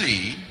you'll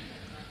see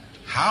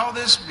how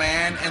this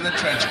man in the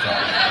trench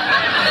coat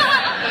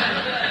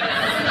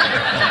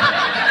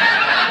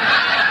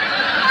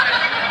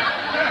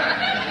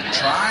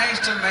tries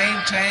to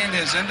maintain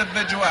his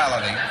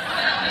individuality,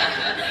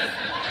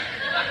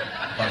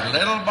 but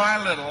little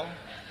by little,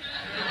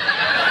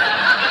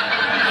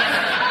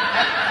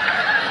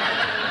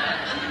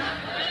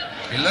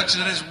 he looks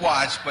at his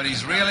watch, but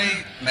he's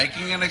really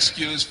making an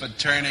excuse for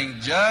turning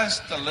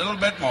just a little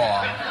bit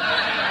more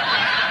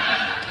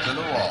to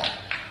the wall.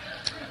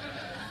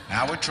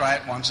 Now we'll try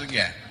it once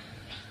again.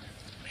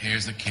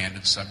 Here's the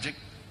candid subject.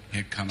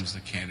 Here comes the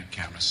candid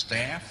camera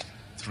staff,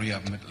 3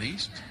 of them at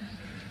least.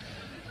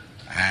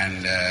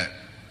 And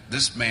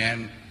this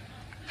man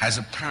has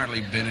apparently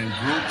been in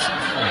groups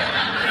before.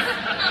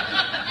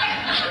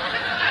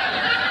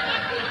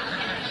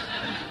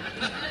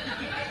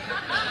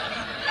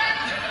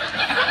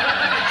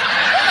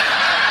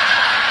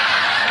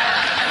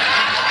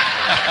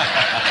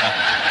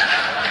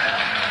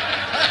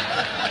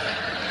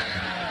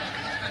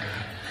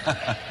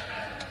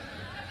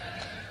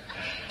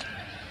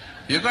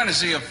 You're going to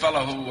see a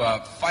fellow who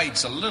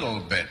fights a little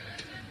bit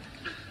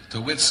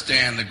to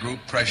withstand the group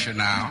pressure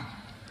now.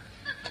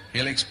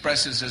 He'll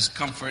express his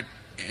discomfort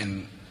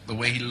in the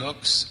way he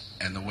looks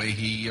and the way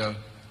he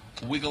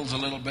wiggles a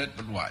little bit,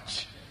 but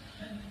watch.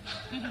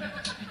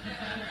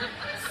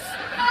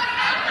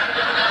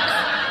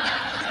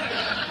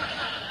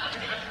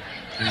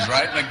 He's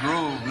right in the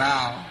groove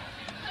now.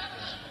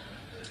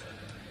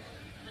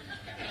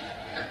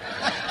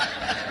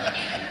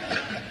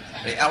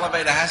 The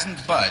elevator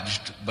hasn't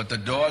budged, but the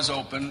door's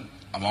open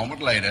a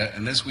moment later,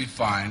 and this we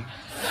find.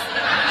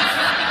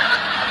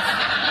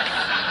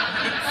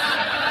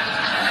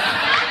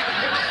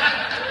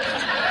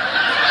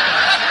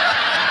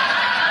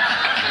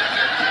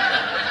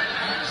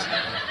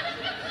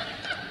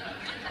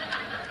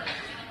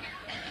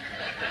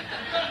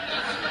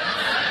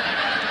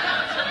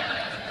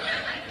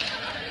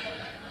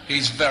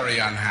 He's very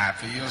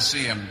unhappy. You'll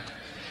see him.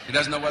 He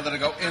doesn't know whether to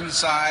go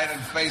inside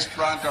and face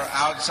front or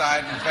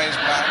outside and face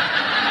back.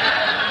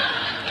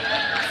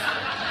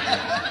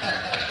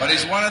 But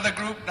he's one of the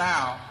group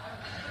now.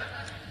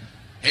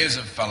 Here's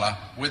a fella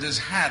with his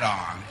hat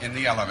on in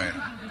the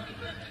elevator.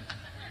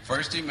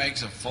 First he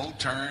makes a full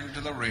turn to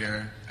the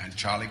rear and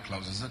Charlie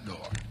closes the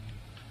door.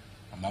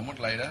 A moment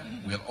later,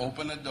 we'll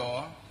open the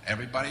door.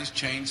 Everybody's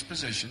changed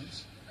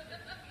positions.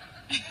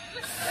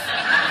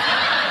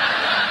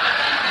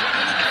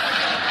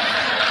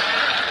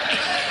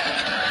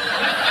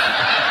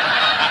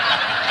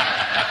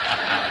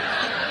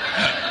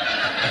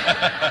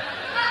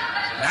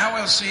 Now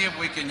we'll see if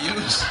we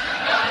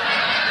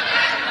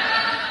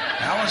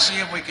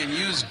can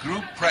use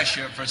group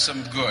pressure for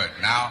some good.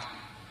 Now,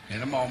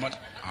 in a moment,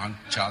 on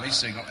Charlie's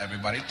signal,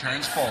 everybody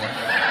turns forward.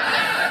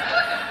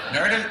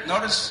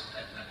 Notice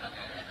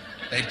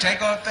they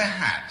take off their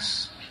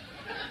hats.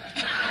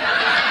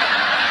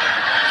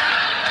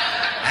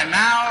 And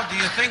now, do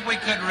you think we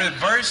could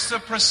reverse the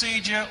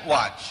procedure?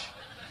 Watch.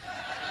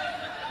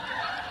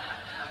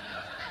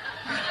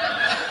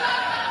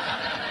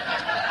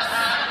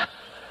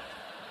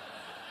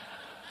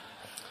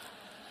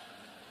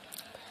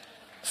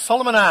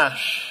 Solomon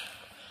Asch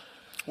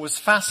was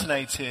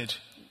fascinated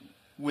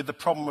with the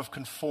problem of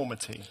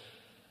conformity.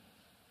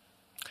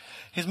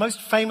 His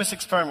most famous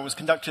experiment was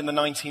conducted in the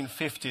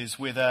 1950s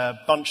with a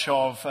bunch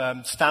of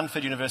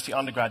Stanford University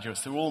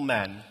undergraduates. They were all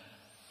men.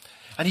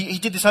 And he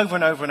did this over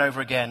and over and over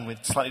again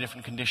with slightly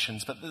different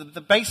conditions. But the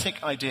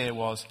basic idea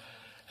was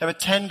there were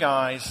 10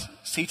 guys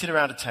seated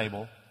around a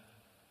table.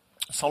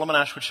 Solomon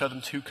Asch would show them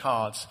 2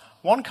 cards.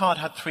 One card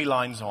had 3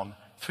 lines on,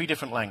 3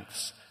 different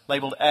lengths,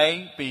 labeled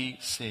A, B,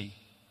 C.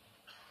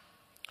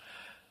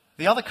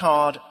 The other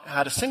card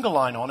had a single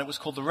line on. It was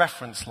called the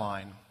reference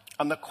line.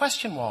 And the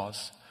question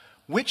was,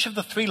 which of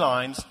the 3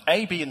 lines,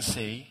 A, B, and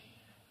C,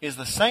 is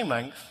the same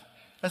length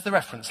as the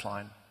reference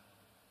line?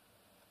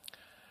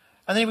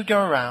 And then he would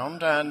go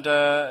around and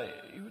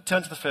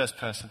turn to the first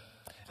person.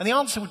 And the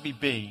answer would be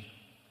B.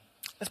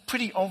 It's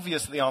pretty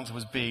obvious that the answer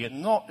was B.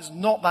 It's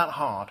not that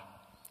hard.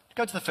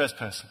 Go to the first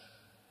person.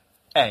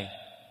 A.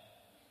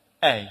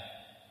 A.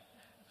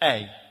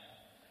 A.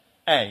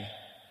 A.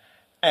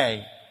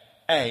 A.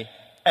 A.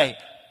 A.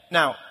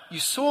 Now, you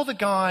saw the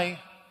guy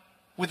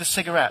with a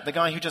cigarette, the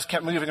guy who just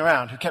kept moving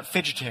around, who kept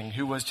fidgeting,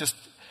 who was just...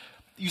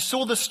 You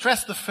saw the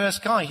stress of the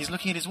first guy. He's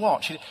looking at his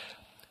watch.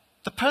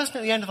 The person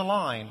at the end of the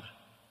line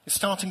is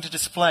starting to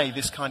display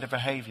this kind of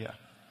behavior.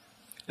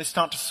 They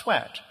start to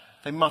sweat.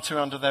 They mutter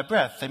under their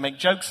breath. They make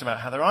jokes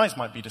about how their eyes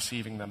might be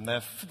deceiving them.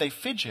 They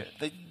fidget.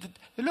 They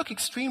look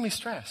extremely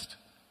stressed.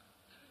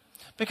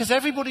 Because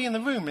everybody in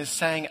the room is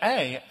saying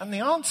A, and the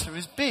answer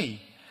is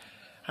B.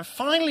 And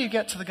finally you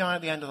get to the guy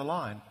at the end of the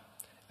line.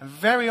 And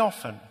very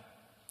often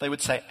they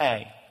would say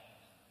A.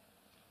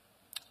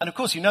 And of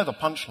course you know the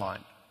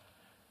punchline.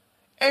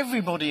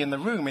 Everybody in the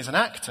room is an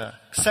actor,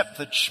 except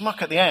the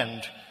schmuck at the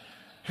end,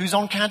 who's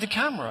on candid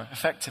camera,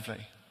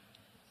 effectively.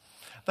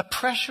 The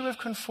pressure of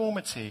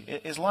conformity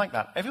is like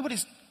that.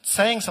 Everybody's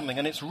saying something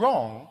and it's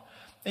wrong,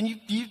 and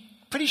you're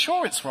pretty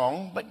sure it's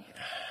wrong, but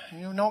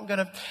You're not going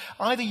to...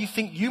 Either you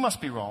think you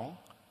must be wrong,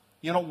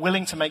 you're not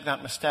willing to make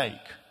that mistake,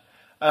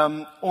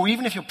 or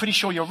even if you're pretty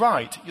sure you're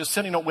right, you're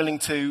certainly not willing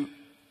to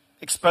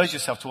expose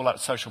yourself to all that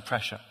social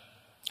pressure.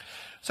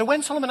 So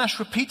when Solomon Asch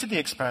repeated the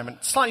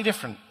experiment, slightly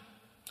different.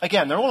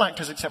 Again, they're all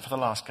actors except for the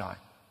last guy.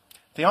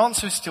 The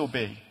answer is still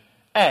B.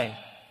 A,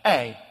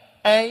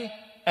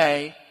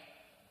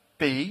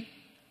 B,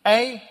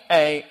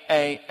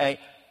 A.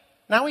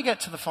 Now we get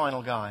to the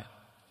final guy.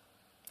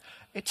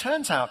 It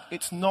turns out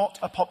it's not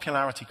a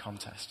popularity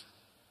contest.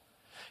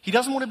 He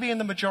doesn't want to be in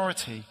the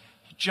majority.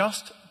 He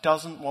just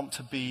doesn't want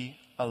to be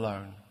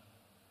alone.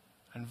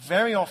 And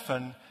very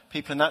often,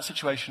 people in that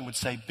situation would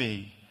say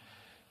B.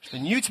 They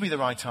knew to be the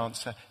right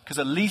answer because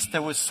at least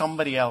there was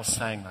somebody else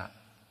saying that.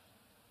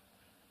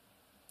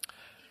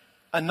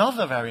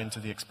 Another variant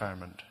of the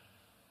experiment.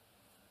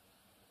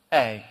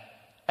 A,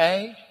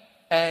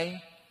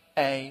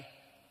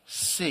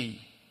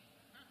 C.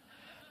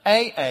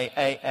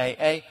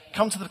 A.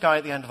 Come to the guy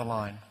at the end of the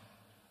line.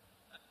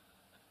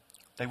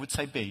 They would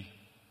say B.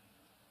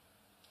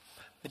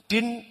 They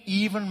didn't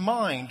even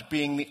mind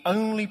being the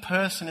only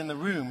person in the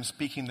room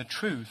speaking the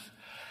truth,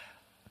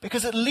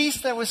 because at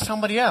least there was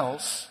somebody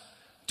else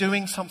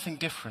doing something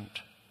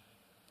different.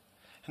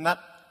 And that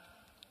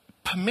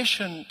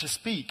permission to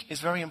speak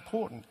is very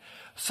important.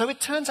 So it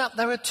turns out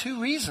there are two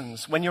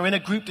reasons when you're in a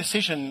group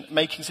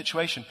decision-making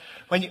situation.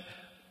 When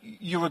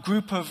you're a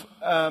group of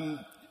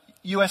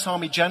US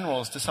Army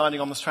generals deciding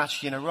on the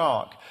strategy in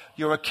Iraq,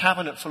 you're a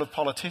cabinet full of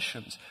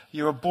politicians,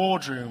 you're a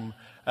boardroom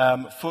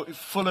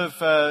full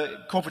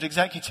of corporate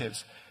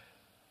executives.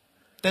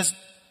 There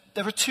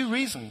are two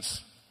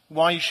reasons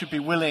why you should be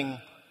willing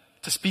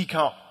to speak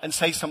up and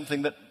say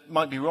something that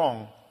might be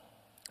wrong,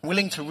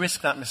 willing to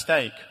risk that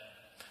mistake.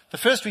 The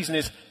first reason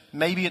is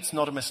maybe it's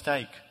not a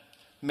mistake.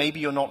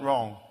 Maybe you're not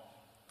wrong.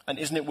 And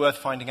isn't it worth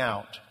finding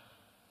out?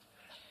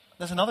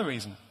 There's another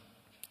reason.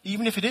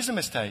 Even if it is a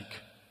mistake,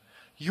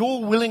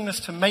 your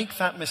willingness to make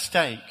that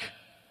mistake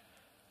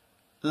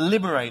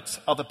liberates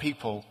other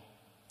people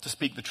to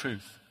speak the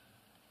truth.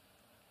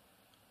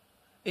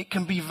 It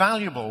can be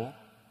valuable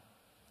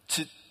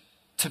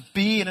to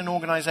be in an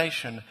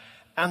organization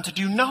and to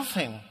do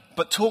nothing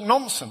but talk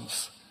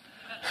nonsense.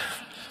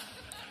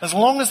 As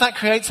long as that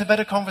creates a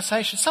better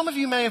conversation. Some of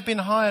you may have been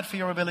hired for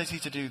your ability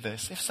to do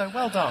this. If so,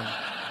 well done.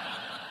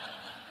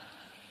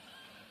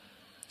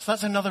 So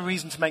that's another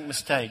reason to make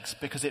mistakes,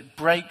 because it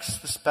breaks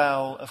the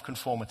spell of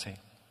conformity.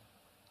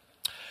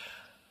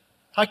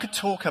 I could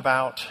talk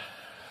about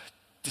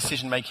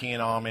decision-making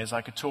in armies.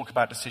 I could talk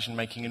about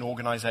decision-making in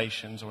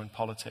organizations or in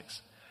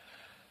politics.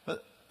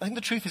 But I think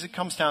the truth is it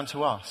comes down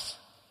to us.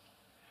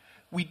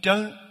 We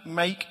don't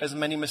make as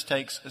many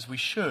mistakes as we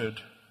should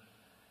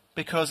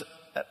because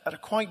at a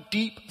quite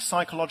deep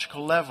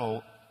psychological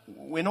level,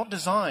 we're not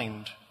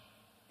designed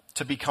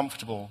to be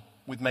comfortable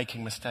with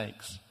making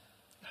mistakes.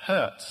 It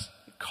hurts.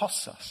 It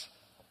costs us.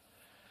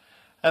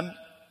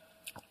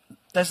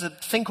 There's a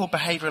thing called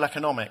behavioral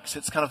economics.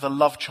 It's kind of the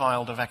love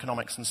child of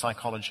economics and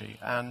psychology.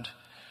 And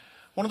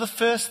one of the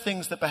first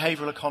things that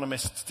behavioral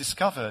economists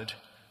discovered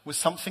was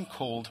something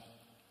called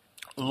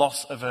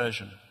loss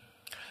aversion.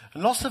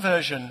 And loss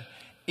aversion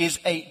is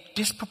a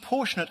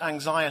disproportionate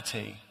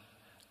anxiety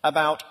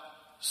about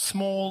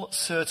small,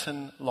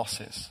 certain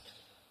losses.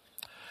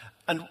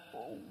 And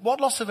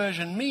what loss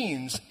aversion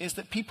means is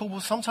that people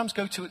will sometimes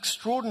go to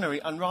extraordinary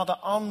and rather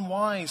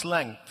unwise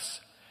lengths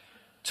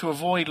to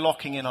avoid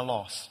locking in a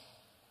loss.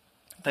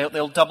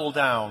 They'll double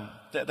down.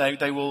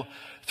 They will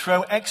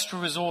throw extra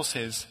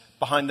resources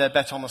behind their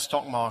bet on the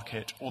stock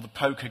market or the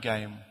poker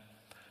game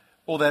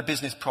or their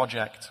business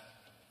project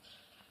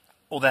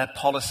or their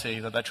policy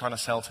that they're trying to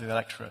sell to the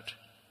electorate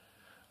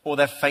or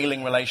their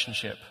failing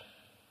relationship.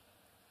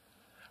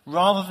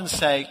 Rather than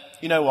say,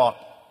 you know what,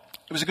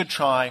 it was a good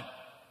try,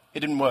 it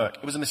didn't work,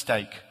 it was a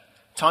mistake,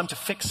 time to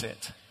fix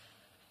it.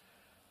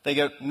 They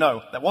go,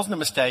 no, that wasn't a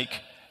mistake,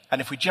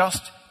 and if we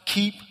just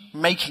keep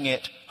making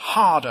it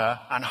harder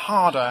and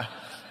harder,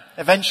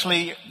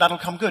 eventually that'll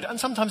come good. And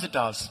sometimes it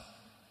does,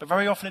 but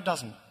very often it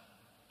doesn't.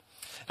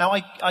 Now,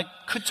 I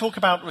could talk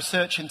about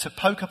research into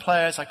poker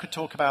players, I could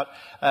talk about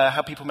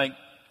how people make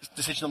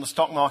decisions on the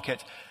stock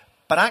market,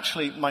 but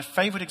actually my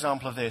favorite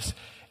example of this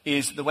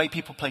is the way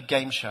people play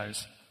game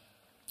shows.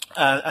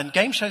 And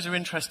game shows are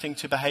interesting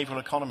to behavioral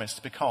economists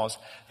because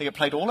they get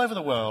played all over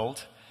the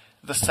world,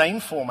 the same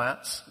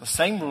formats, the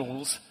same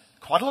rules,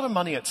 quite a lot of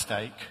money at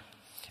stake,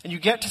 and you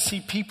get to see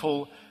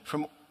people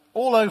from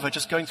all over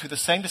just going through the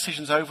same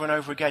decisions over and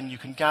over again. You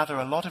can gather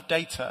a lot of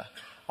data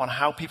on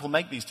how people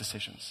make these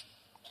decisions.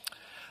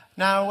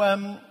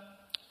 Now,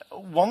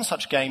 one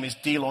such game is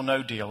Deal or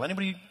No Deal.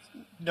 Anybody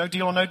know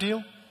Deal or No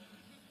Deal?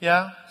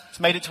 Yeah? It's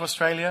made it to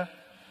Australia.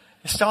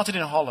 It started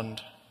in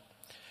Holland.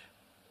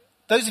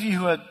 Those of you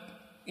who are,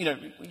 you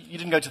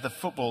didn't go to the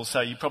football,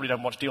 so you probably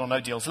don't watch Deal or No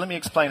Deal, so let me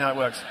explain how it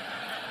works.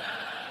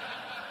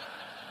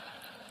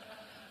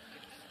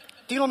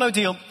 Deal or No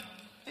Deal,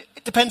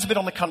 it depends a bit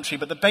on the country,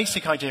 but the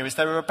basic idea is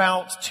there are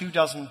about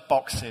 24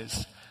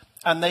 boxes,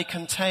 And they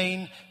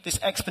contain this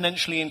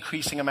exponentially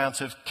increasing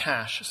amount of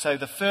cash. So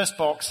the first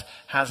box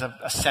has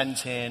a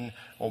cent in,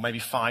 or maybe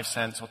 5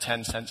 cents or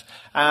 10 cents.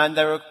 And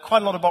there are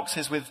quite a lot of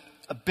boxes with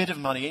a bit of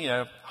money,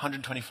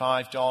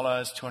 $125,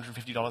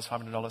 $250,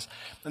 $500.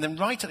 And then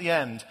right at the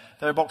end,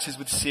 there are boxes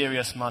with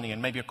serious money,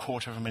 and maybe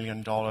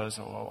 $250,000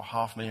 or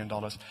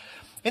 $500,000.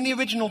 In the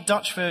original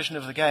Dutch version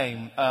of the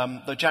game,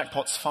 the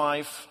jackpot's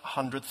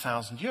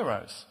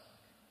 €500,000.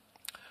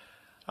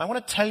 I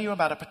want to tell you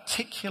about a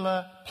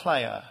particular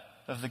player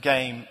of the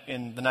game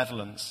in the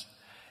Netherlands.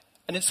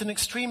 And it's an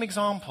extreme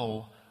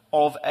example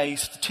of a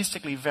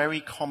statistically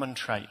very common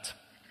trait.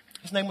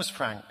 His name was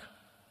Frank.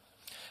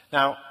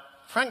 Now,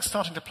 Frank's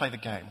starting to play the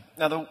game.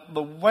 Now,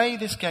 the way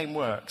this game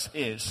works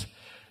is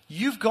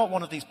you've got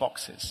one of these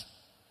boxes.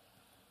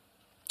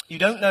 You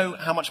don't know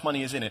how much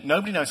money is in it.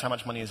 Nobody knows how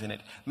much money is in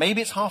it.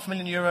 Maybe it's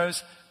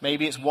 €500,000,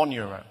 maybe it's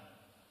 €1.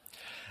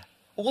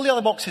 All the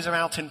other boxes are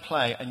out in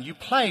play, and you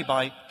play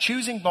by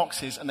choosing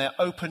boxes, and they're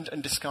opened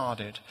and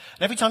discarded.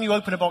 And every time you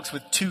open a box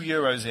with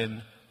 €2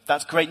 in,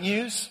 that's great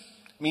news.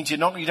 It means you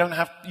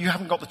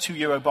haven't got the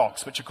 €2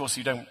 box, which of course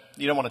you don't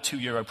want a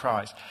 €2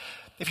 prize.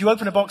 If you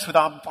open a box with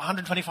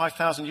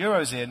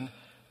 €125,000 in,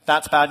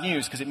 that's bad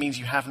news because it means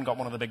you haven't got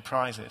one of the big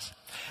prizes.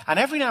 And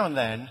every now and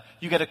then,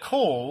 you get a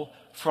call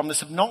from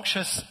this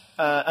obnoxious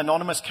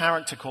anonymous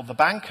character called the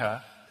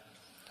banker.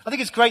 I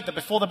think it's great that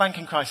before the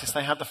banking crisis,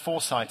 they had the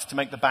foresight to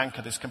make the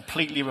banker this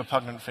completely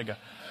repugnant figure.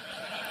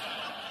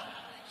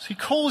 So he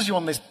calls you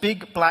on this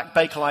big black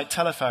Bakelite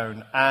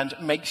telephone and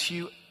makes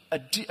you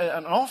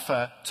an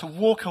offer to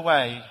walk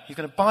away. He's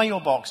going to buy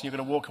your box and you're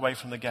going to walk away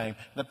from the game.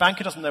 And the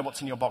banker doesn't know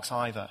what's in your box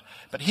either.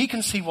 But he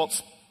can see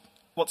what's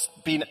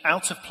been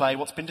out of play,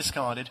 what's been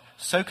discarded.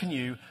 So can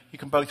you. You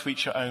can both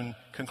reach your own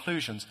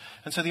conclusions.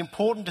 And so the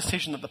important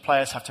decision that the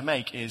players have to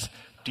make is,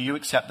 do you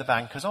accept the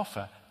banker's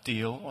offer?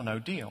 Deal or no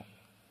deal?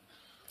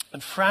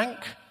 And Frank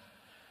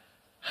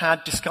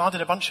had discarded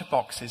a bunch of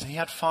boxes, and he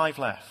had 5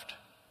 left.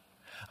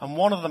 And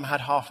one of them had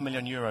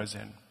 €500,000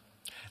 in.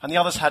 And the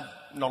others had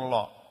not a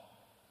lot.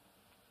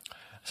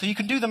 So you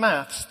can do the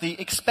maths. The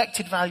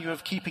expected value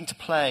of keeping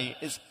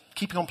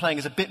on playing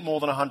is a bit more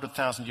than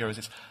 €100,000.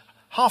 It's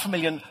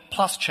 $500,000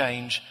 plus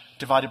change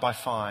divided by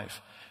 5.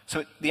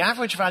 So the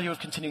average value of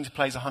continuing to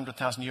play is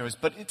 €100,000,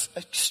 but it's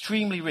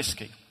extremely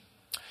risky.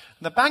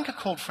 And the banker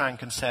called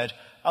Frank and said,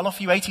 I'll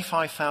offer you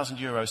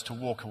 €85,000 to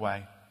walk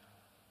away.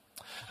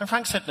 And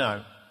Frank said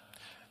no.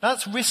 Now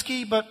that's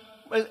risky, but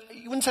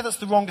you wouldn't say that's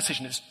the wrong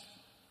decision. It's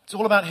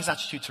all about his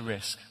attitude to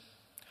risk.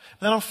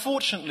 But then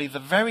unfortunately, the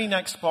very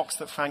next box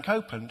that Frank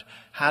opened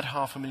had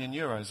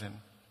 €500,000 in.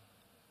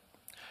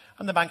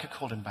 And the banker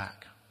called him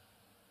back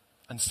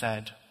and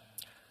said,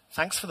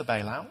 thanks for the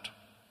bailout.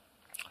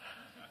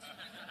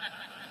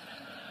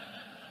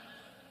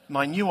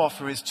 My new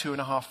offer is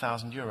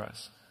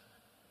 €2,500.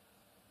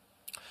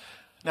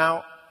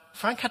 Now,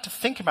 Frank had to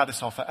think about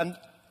this offer, and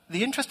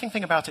the interesting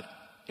thing about it,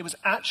 it was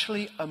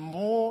actually a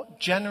more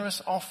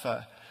generous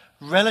offer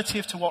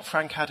relative to what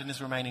Frank had in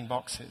his remaining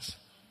boxes.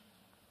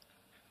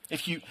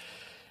 If you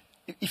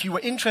were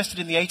interested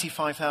in the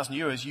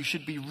 €85,000, you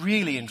should be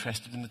really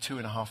interested in the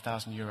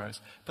 €2,500.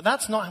 But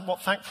that's not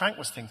what Frank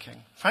was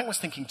thinking. Frank was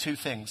thinking 2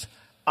 things.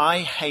 I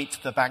hate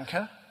the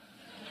banker,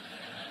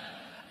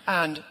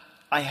 and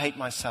I hate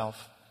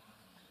myself,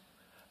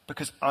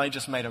 because I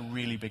just made a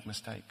really big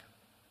mistake.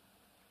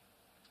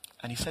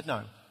 And he said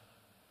no.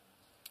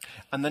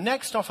 And the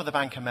next offer the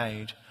banker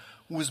made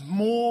was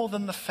more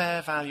than the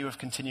fair value of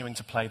continuing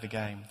to play the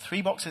game.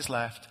 3 boxes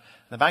left.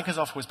 The banker's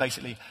offer was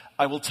basically,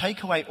 I will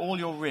take away all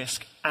your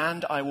risk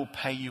and I will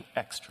pay you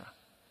extra.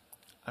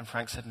 And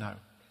Frank said no.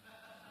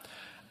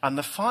 And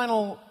the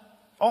final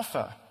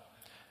offer,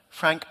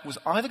 Frank was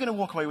either going to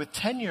walk away with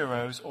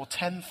 €10 or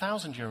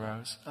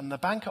 €10,000, and the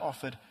banker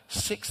offered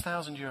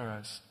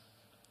 €6,000.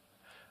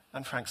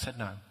 And Frank said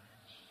no.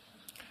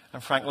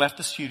 And Frank left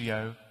the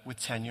studio with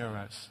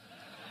 €10.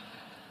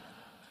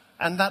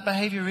 And that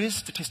behavior is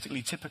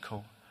statistically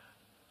typical,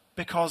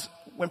 because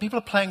when people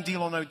are playing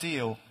Deal or No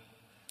Deal,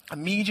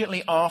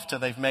 immediately after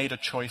they've made a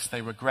choice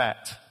they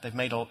regret,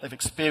 they've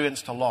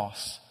experienced a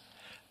loss,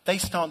 they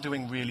start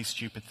doing really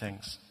stupid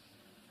things.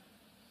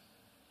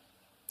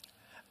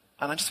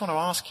 And I just want to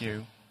ask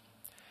you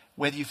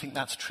whether you think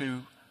that's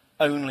true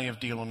only of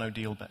Deal or No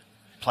Deal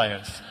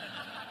players.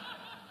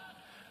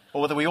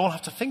 Or whether we all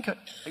have to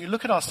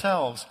look at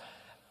ourselves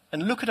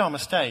and look at our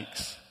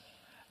mistakes,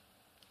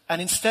 and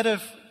instead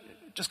of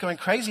just going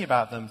crazy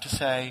about them, to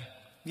say,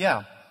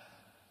 yeah,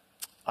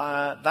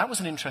 that was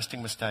an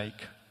interesting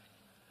mistake.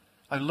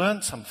 I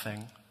learned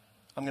something.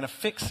 I'm going to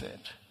fix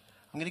it.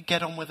 I'm going to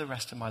get on with the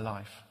rest of my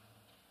life.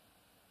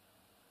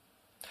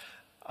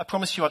 I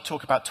promised you I'd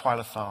talk about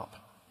Twyla Tharp.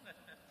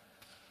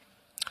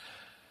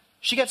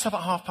 She gets up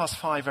at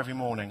 5:30 every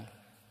morning,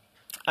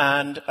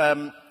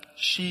 and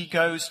she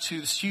goes to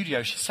the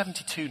studio. She's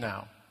 72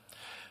 now.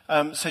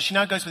 So she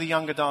now goes with a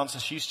younger dancer.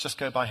 She used to just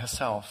go by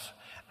herself.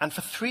 And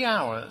for 3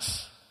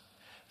 hours,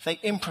 they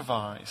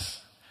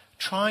improvise,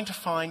 trying to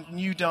find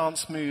new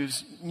dance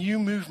moves, new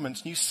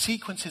movements, new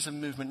sequences of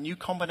movement, new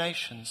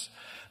combinations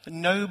that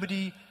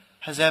nobody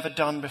has ever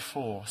done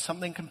before,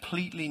 something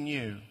completely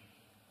new.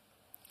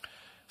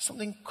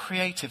 Something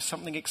creative,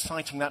 something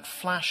exciting, that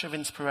flash of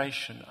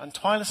inspiration. And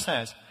Twyla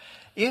says,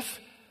 if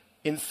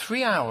in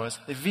 3 hours,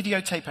 they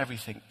videotape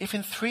everything, if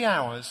in 3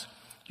 hours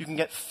you can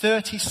get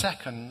 30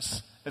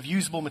 seconds of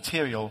usable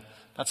material,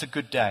 that's a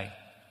good day.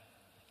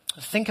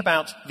 Think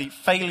about the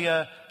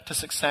failure to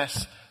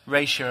success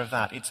ratio of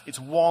that. It's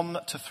 1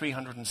 to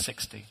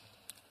 360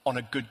 on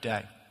a good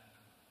day.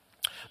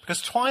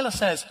 Because Twyla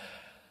says,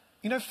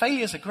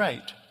 failures are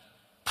great.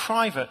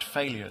 Private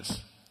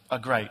failures are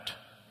great.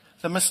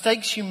 The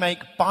mistakes you make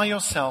by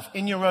yourself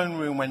in your own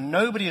room when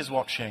nobody is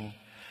watching,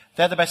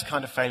 they're the best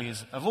kind of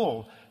failures of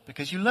all,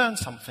 because you learn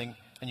something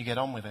and you get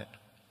on with it.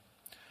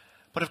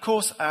 But of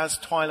course, as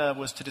Twyla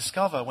was to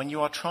discover, when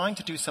you are trying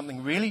to do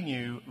something really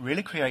new,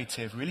 really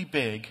creative, really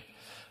big,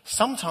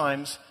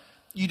 sometimes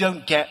you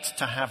don't get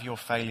to have your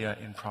failure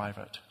in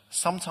private.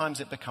 Sometimes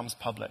it becomes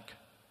public.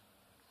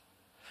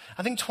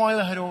 I think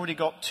Twyla had already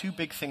got 2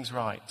 big things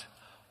right.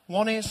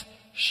 One is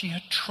she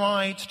had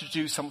tried to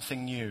do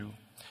something new.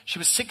 She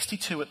was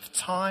 62 at the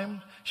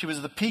time. She was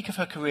at the peak of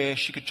her career.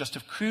 She could just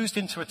have cruised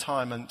into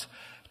retirement,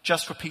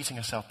 just repeating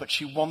herself. But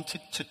she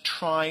wanted to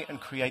try and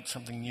create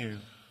something new,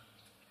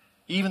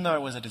 even though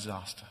it was a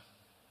disaster.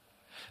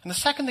 And the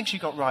second thing she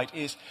got right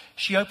is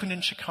she opened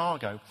in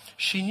Chicago.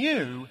 She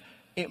knew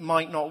it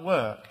might not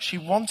work. She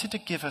wanted to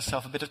give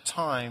herself a bit of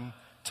time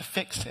to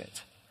fix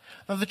it.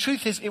 Now, the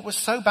truth is, it was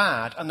so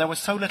bad and there was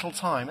so little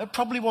time, it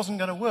probably wasn't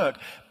going to work.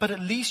 But at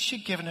least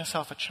she'd given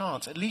herself a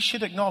chance. At least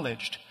she'd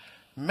acknowledged,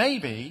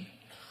 maybe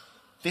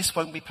this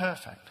won't be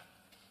perfect.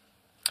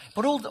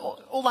 But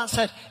all that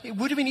said, it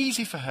would have been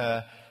easy for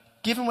her,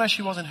 given where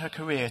she was in her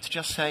career, to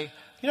just say,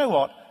 you know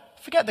what,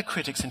 forget the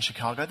critics in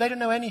Chicago. They don't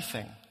know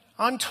anything.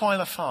 I'm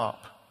Twyla Tharp.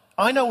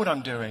 I know what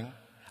I'm doing.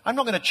 I'm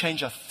not going to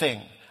change a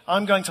thing.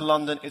 I'm going to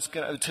London. It's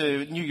going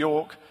to New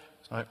York.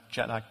 Sorry,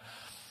 jet lag.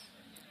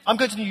 I'm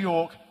going to New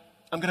York.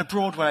 I'm going to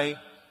Broadway.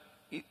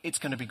 It's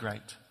going to be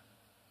great.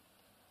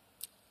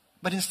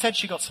 But instead,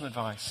 she got some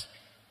advice.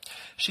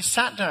 She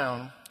sat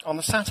down on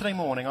the Saturday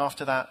morning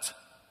after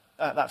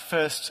that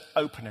first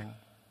opening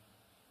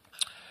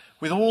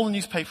with all the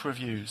newspaper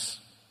reviews,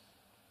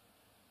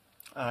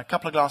 a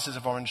couple of glasses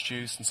of orange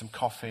juice and some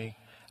coffee,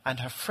 and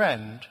her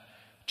friend,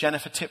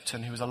 Jennifer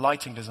Tipton, who was a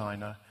lighting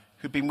designer,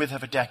 who'd been with her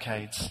for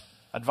decades,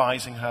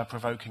 advising her,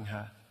 provoking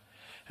her.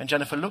 And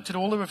Jennifer looked at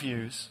all the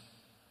reviews,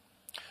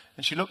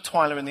 and she looked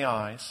Twyla in the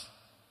eyes,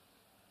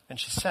 and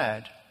she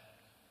said,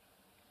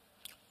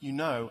 you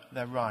know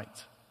they're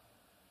right.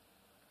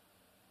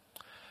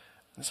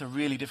 It's a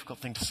really difficult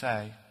thing to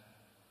say,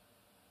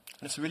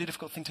 and it's a really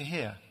difficult thing to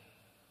hear.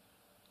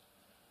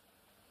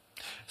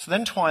 So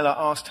then Twyla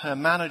asked her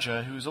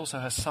manager, who was also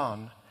her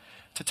son,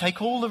 to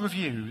take all the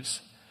reviews,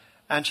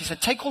 and she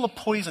said, take all the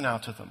poison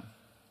out of them.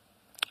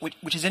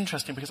 Which is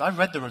interesting because I've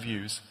read the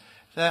reviews.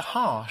 They're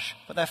harsh,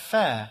 but they're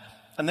fair.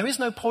 And there is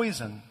no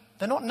poison.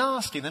 They're not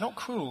nasty, they're not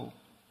cruel.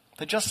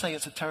 They just say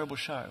it's a terrible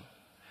show.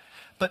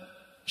 But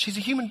she's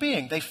a human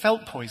being. They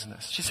felt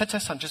poisonous. She said to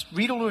her son, just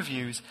read all the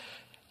reviews,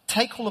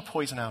 take all the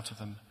poison out of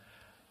them.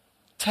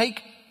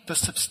 Take the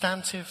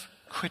substantive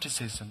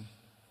criticism,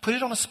 put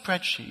it on a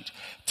spreadsheet.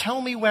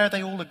 Tell me where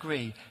they all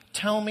agree.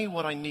 Tell me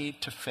what I need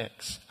to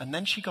fix. And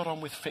then she got on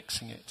with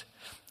fixing it.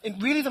 In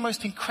really the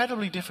most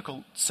incredibly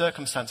difficult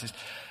circumstances.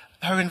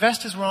 Her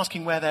investors were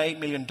asking where their $8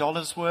 million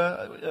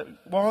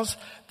was,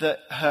 that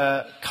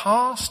her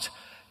cast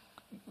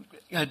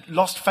had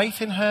lost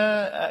faith in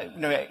her.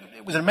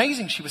 It was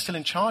amazing she was still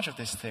in charge of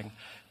this thing,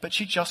 but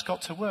she just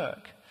got to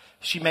work.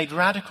 She made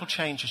radical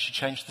changes. She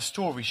changed the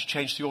story. She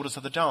changed the orders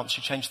of the dance. She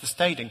changed the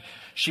staging.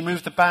 She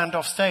moved the band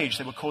off stage.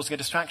 They were causing a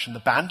distraction. The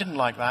band didn't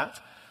like that.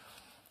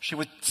 She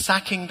was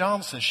sacking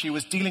dancers. She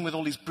was dealing with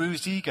all these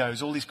bruised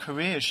egos, all these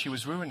careers she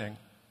was ruining.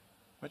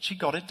 But she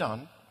got it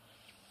done.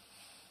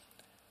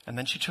 And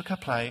then she took her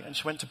play and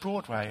she went to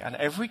Broadway. And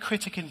every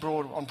critic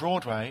on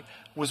Broadway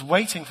was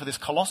waiting for this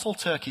colossal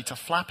turkey to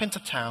flap into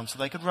town so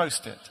they could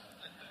roast it.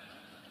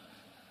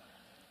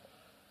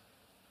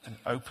 And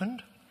it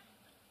opened.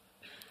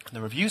 And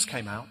the reviews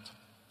came out.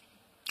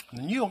 And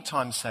the New York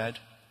Times said,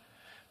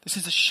 this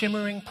is a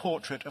shimmering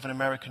portrait of an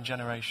American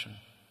generation.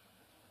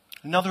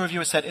 Another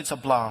reviewer said, it's a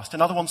blast.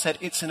 Another one said,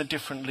 it's in a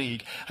different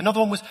league.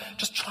 Another one was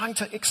just trying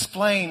to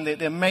explain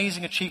the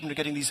amazing achievement of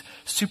getting these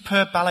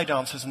superb ballet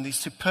dancers and these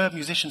superb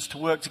musicians to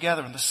work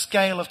together and the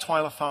scale of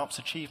Twyla Tharp's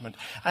achievement.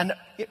 And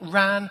it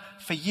ran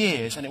for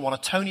years, and it won a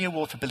Tony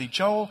Award for Billy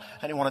Joel,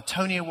 and it won a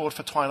Tony Award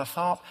for Twyla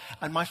Tharp.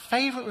 And my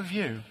favorite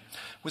review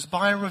was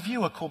by a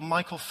reviewer called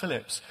Michael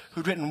Phillips,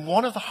 who'd written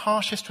one of the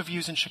harshest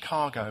reviews in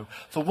Chicago,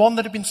 the one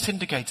that had been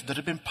syndicated, that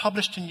had been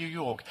published in New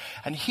York.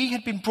 And he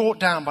had been brought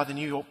down by the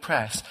New York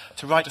press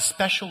to write a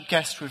special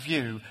guest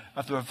review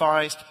of the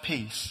revised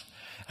piece.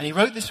 And he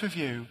wrote this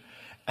review,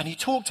 and he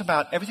talked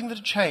about everything that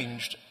had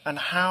changed and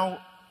how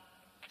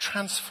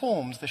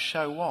transformed the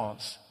show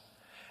was.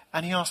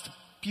 And he asked a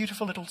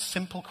beautiful little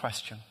simple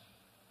question.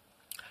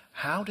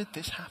 how did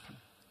this happen?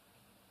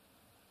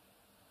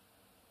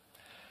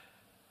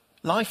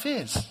 Life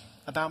is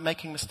about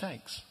making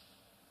mistakes.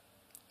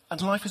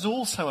 And life is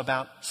also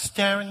about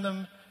staring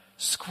them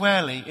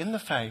squarely in the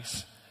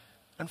face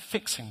and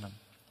fixing them.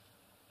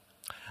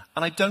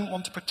 And I don't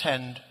want to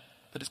pretend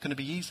that it's going to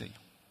be easy.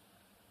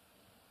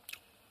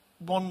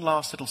 One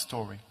last little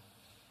story.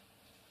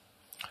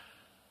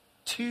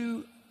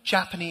 2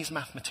 Japanese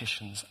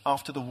mathematicians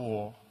after the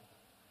war,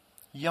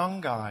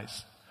 young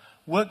guys,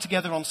 worked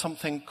together on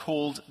something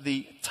called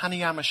the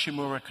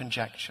Taniyama-Shimura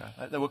conjecture.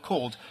 They were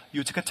called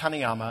Yutaka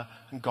Taniyama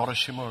and Goro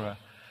Shimura.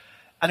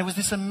 And it was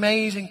this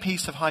amazing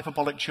piece of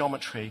hyperbolic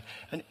geometry.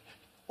 And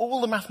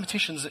all the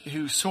mathematicians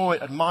who saw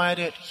it admired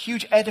it.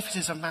 Huge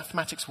edifices of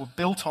mathematics were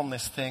built on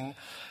this thing.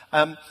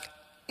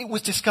 It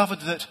was discovered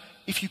that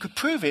if you could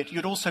prove it,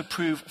 you'd also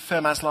prove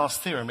Fermat's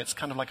last theorem. It's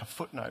kind of like a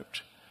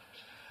footnote.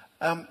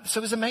 So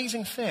it was an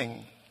amazing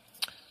thing.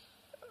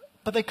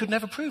 But they could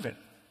never prove it.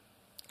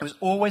 It was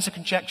always a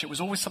conjecture. It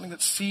was always something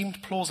that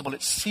seemed plausible.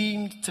 It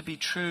seemed to be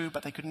true,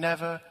 but they could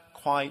never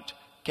quite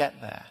get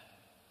there.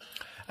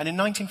 And in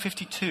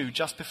 1952,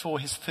 just before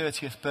his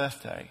 30th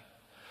birthday,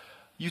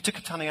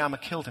 Yutaka Taniyama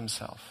killed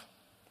himself.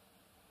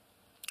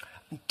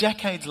 And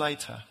decades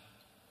later,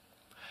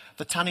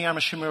 the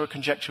Taniyama-Shimura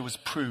conjecture was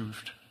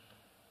proved.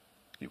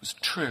 It was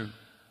true.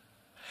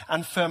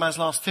 And Fermat's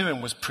last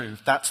theorem was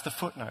proved. That's the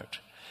footnote.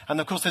 And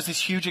of course, there's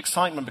this huge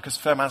excitement because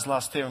Fermat's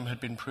last theorem had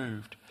been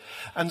proved.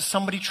 And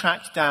somebody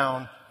tracked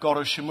down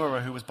Goro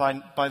Shimura, who was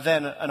by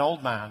then an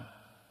old man.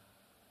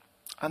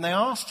 And they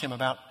asked him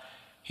about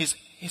his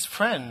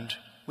friend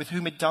with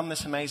whom he'd done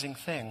this amazing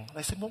thing.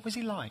 They said, what was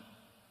he like?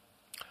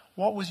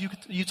 What was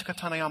Yutaka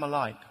Taniyama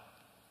like?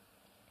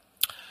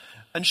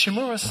 And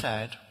Shimura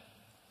said,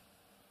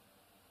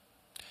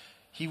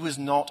 he was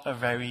not a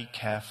very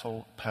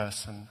careful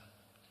person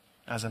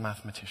as a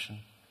mathematician.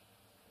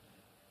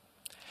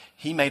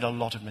 He made a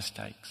lot of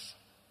mistakes.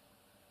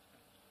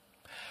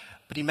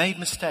 But he made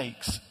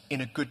mistakes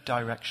in a good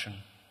direction.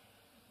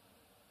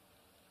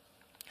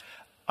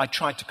 I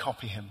tried to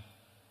copy him.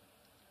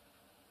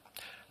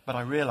 But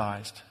I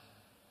realized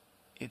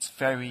it's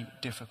very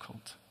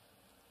difficult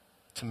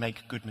to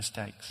make good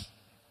mistakes.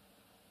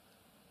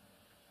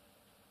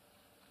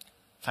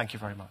 Thank you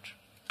very much.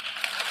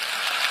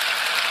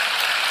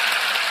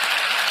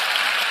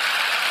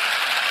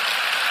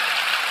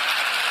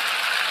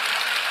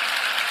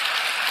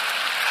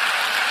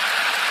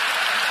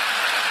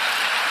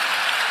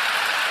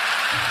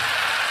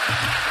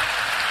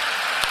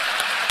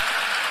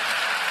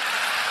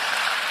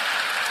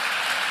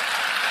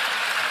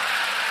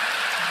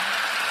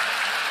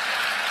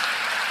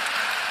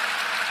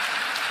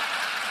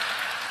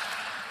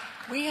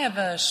 We have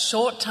a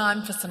short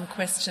time for some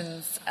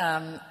questions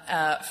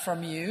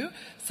from you.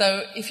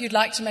 So if you'd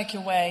like to make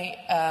your way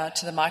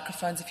to the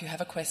microphones, if you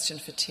have a question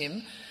for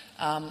Tim,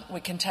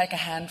 we can take a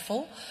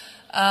handful.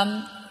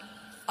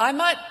 I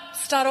might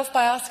start off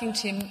by asking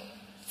Tim,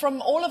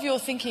 from all of your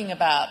thinking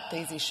about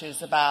these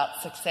issues,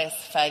 about success,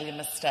 failure,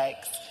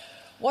 mistakes,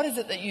 what is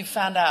it that you've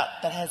found out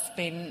that has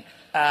been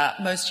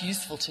most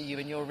useful to you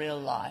in your real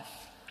life?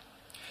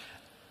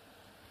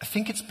 I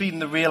think it's been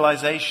the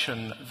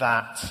realization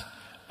that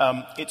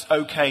it's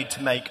okay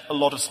to make a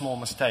lot of small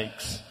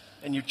mistakes.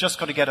 And you've just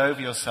got to get over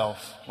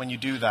yourself when you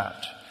do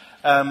that.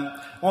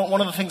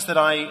 One of the things that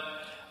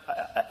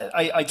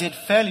I did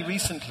fairly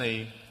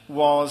recently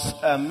was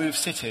move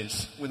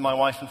cities with my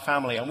wife and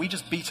family. And we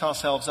just beat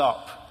ourselves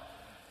up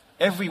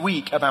every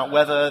week about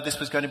whether this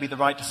was going to be the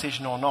right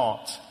decision or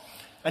not.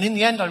 And in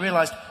the end, I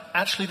realized,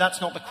 actually, that's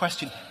not the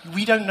question.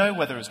 We don't know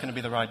whether it's going to be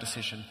the right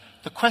decision.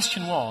 The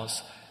question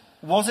was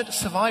it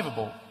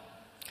survivable?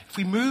 If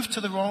we moved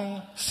to the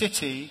wrong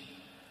city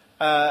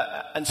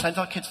and sent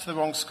our kids to the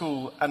wrong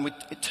school and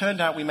it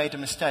turned out we made a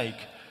mistake,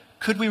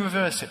 could we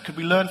reverse it? Could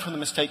we learn from the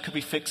mistake? Could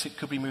we fix it?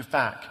 Could we move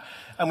back?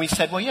 And we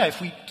said, well, yeah,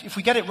 if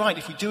we get it right,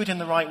 if we do it in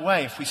the right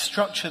way, if we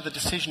structure the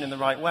decision in the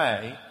right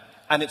way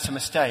and it's a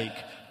mistake,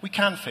 we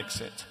can fix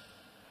it.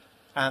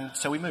 And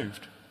so we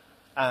moved.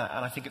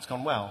 And I think it's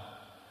gone well.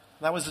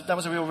 That was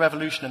a real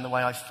revolution in the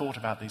way I thought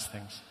about these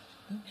things.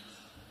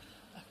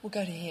 We'll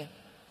go to here.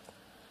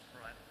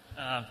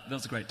 That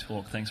was a great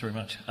talk. Thanks very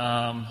much.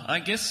 I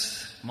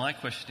guess my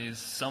question is,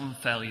 some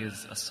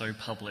failures are so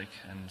public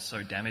and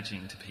so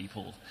damaging to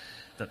people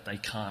that they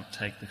can't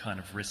take the kind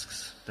of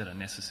risks that are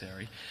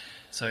necessary.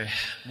 So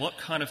what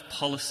kind of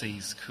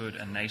policies could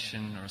a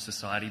nation or a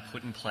society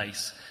put in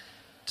place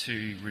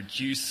to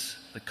reduce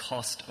the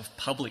cost of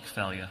public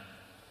failure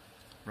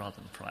rather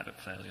than private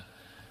failure?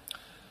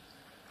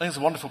 I think it's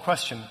a wonderful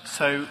question.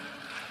 So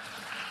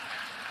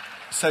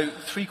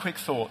 3 quick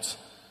thoughts.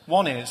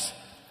 One is,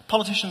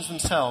 politicians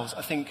themselves,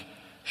 I think,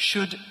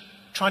 should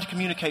try to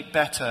communicate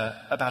better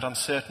about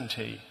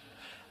uncertainty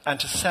and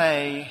to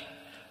say,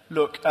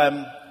 look,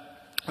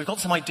 we've got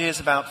some ideas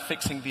about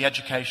fixing the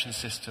education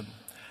system.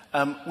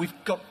 We've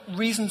got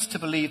reasons to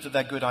believe that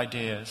they're good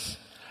ideas,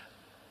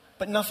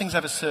 but nothing's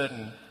ever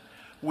certain.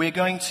 We're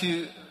going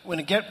to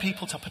get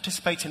people to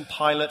participate in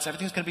pilots.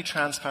 Everything's going to be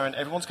transparent.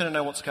 Everyone's going to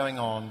know what's going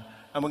on.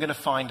 and we're going to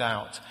find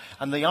out.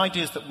 And the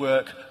ideas that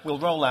work, we'll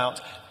roll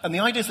out. And the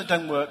ideas that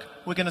don't work,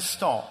 we're going to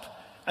stop.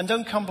 And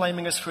don't come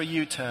blaming us for a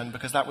U-turn,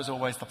 because that was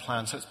always the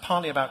plan. So it's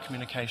partly about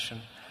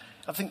communication.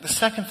 I think the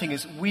second thing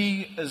is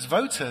we, as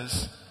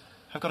voters,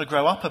 have got to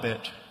grow up a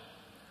bit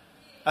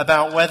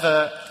about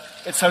whether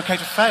it's okay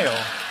to fail.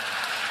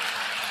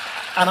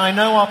 And I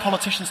know our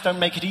politicians don't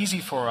make it easy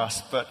for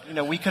us, but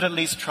we could at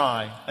least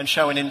try and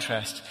show an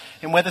interest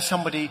in whether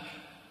somebody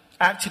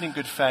acted in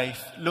good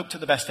faith, looked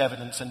at the best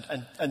evidence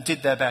and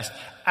did their best,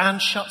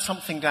 and shut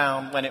something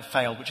down when it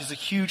failed, which is a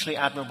hugely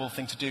admirable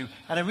thing to do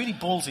and a really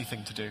ballsy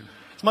thing to do.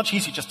 It's much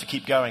easier just to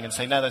keep going and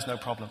say, no, there's no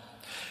problem.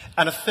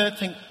 And a third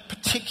thing,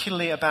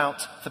 particularly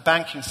about the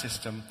banking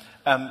system,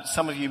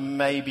 some of you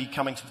may be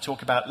coming to the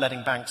talk about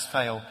letting banks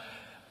fail.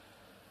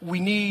 We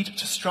need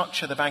to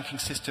structure the banking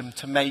system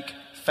to make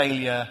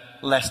failure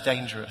less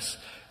dangerous.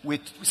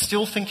 We're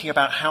still thinking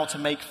about how to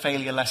make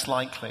failure less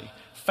likely.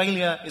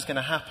 Failure is going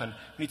to happen.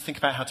 We need to think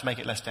about how to make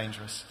it less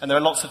dangerous. And there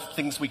are lots of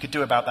things we could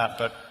do about that,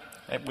 but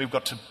we've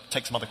got to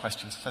take some other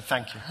questions. So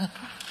thank you. Okay.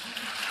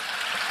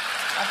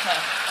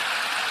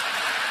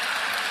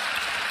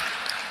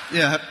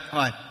 Yeah,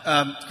 hi.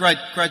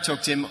 Great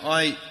talk, Tim.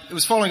 It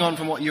was following on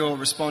from what your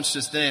response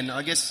just then.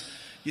 I guess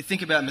you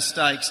think about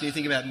mistakes and you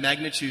think about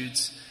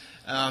magnitudes,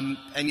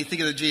 and you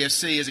think of the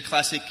GFC as a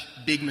classic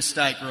big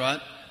mistake, right?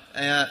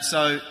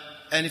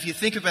 And if you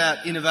think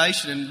about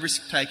innovation and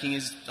risk-taking,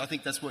 I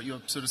think that's what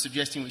you're sort of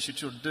suggesting we should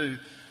sort of do.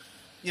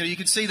 You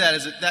could see that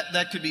as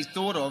that could be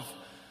thought of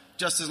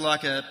just as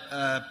like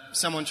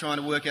someone trying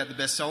to work out the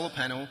best solar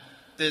panel.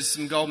 There's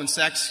some Goldman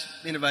Sachs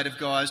innovative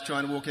guys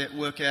trying to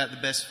work out the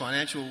best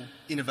financial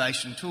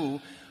innovation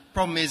tool.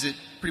 Problem is, it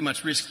pretty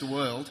much risks the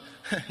world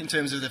in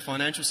terms of the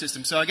financial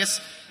system. So I guess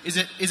is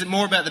it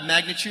more about the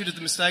magnitude of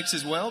the mistakes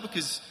as well,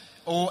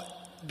 or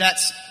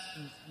that's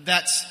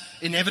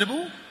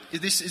inevitable? Is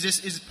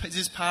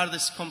this part of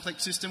this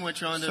complex system we're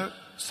trying to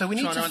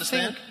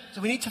understand?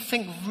 So we need to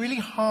think really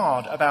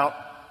hard about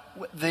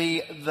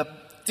the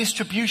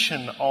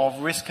distribution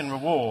of risk and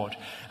reward.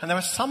 And there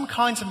are some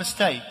kinds of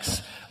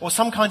mistakes, or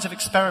some kinds of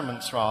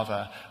experiments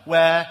rather,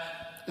 where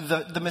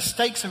the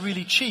mistakes are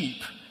really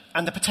cheap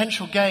and the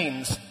potential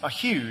gains are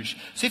huge.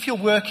 So if you're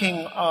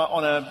working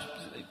on a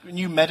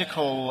new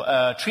medical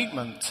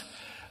treatment,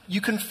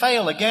 you can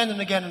fail again and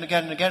again and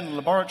again and again in the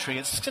laboratory.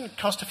 It's going to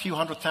cost a few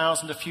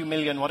 $100,000, a few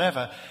million,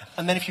 whatever.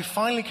 And then if you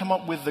finally come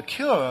up with the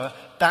cure,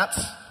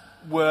 that's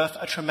worth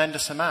a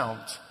tremendous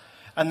amount.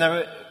 And there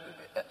are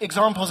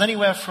examples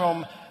anywhere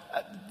from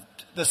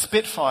the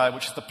Spitfire,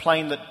 which is the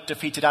plane that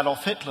defeated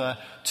Adolf Hitler,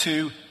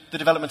 to the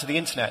development of the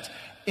internet.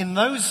 In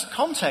those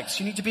contexts,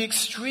 you need to be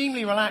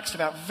extremely relaxed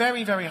about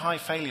very, very high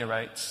failure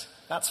rates.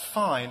 That's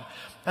fine.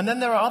 And then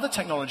there are other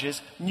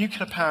technologies.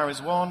 Nuclear power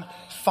is one.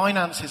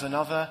 Finance is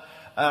another.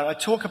 I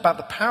talk about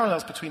the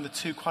parallels between the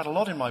two quite a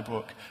lot in my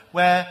book,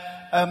 where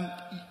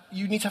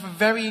you need to have a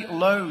very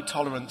low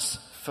tolerance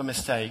for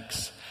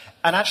mistakes.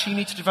 And actually you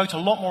need to devote a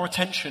lot more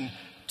attention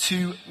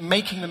to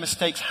making the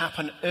mistakes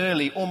happen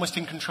early, almost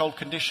in controlled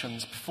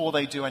conditions, before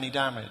they do any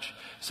damage.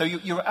 So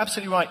you're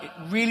absolutely right. It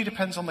really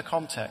depends on the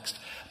context.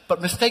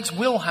 But mistakes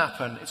will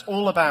happen. It's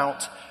all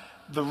about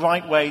the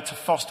right way to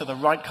foster the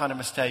right kind of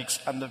mistakes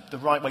and the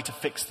right way to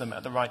fix them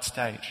at the right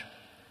stage.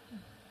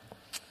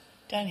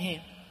 Down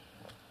here.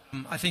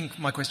 I think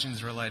my question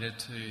is related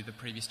to the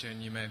previous two,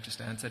 and you may have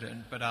just answered it.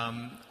 But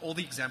all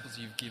the examples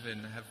you've given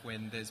have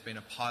when there's been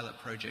a pilot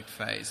project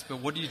phase. But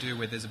what do you do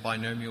where there's a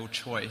binomial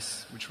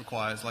choice, which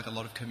requires like a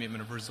lot of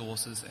commitment of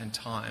resources and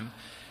time,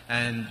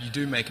 and you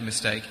do make a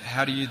mistake?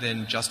 How do you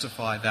then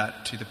justify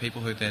that to the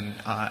people who then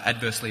are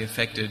adversely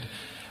affected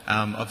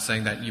of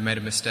saying that you made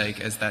a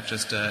mistake as that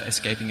just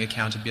escaping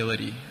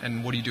accountability?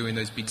 And what do you do in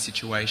those big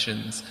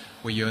situations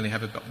where you only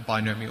have a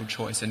binomial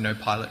choice and no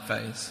pilot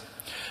phase?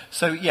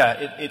 So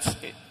yeah,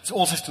 it's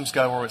all systems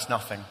go or it's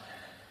nothing,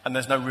 and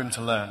there's no room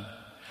to learn.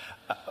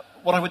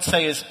 What I would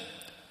say is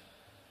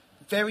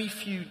very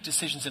few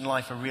decisions in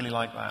life are really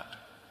like that.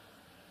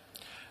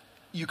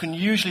 You can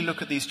usually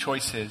look at these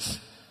choices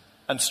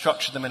and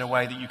structure them in a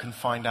way that you can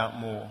find out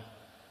more.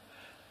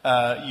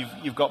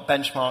 You've got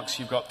benchmarks,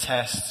 you've got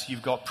tests,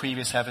 you've got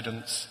previous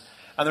evidence,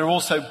 and there are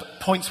also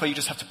points where you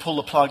just have to pull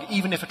the plug,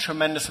 even if a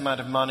tremendous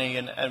amount of money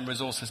and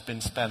resource has been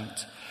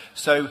spent.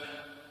 So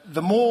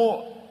the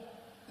more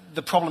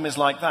the problem is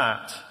like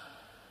that,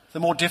 the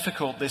more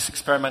difficult this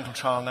experimental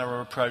trial and error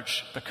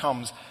approach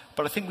becomes.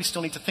 But I think we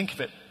still need to think of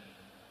it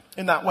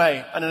in that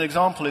way. And an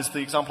example is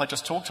the example I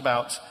just talked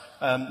about,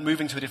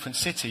 moving to a different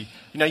city.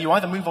 You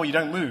either move or you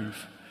don't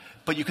move.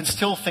 But you can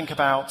still think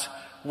about,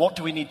 what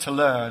do we need to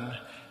learn?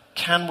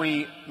 Can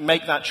we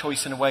make that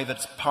choice in a way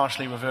that's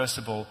partially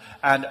reversible?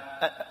 And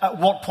at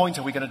what point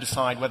are we going to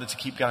decide whether to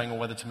keep going or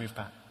whether to move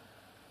back?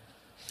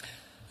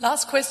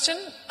 Last question,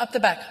 up the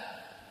back.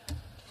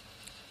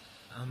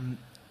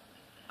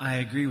 I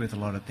agree with a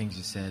lot of things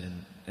you said,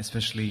 and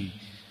especially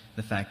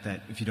the fact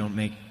that if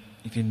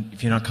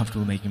you're not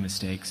comfortable making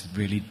mistakes, it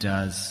really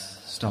does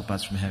stop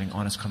us from having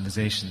honest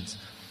conversations.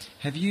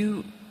 Have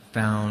you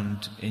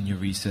found in your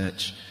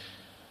research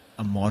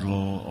a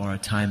model or a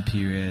time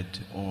period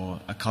or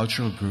a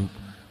cultural group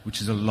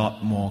which is a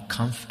lot more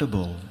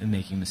comfortable in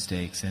making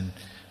mistakes, and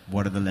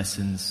what are the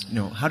lessons,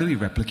 how do we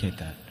replicate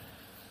that?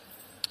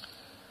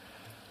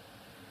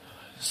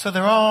 So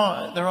there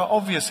are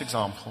obvious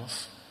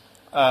examples.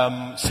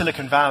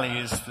 Silicon Valley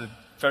is the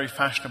very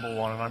fashionable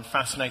one, and I'm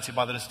fascinated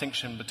by the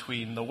distinction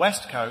between the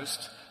West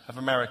Coast of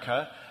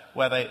America,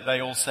 where they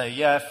all say,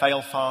 yeah,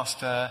 fail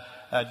faster,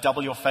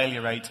 double your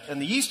failure rate,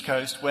 and the East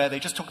Coast, where they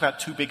just talk about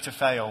too big to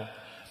fail.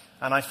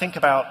 And I think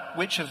about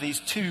which of these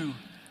two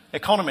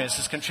economies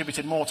has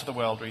contributed more to the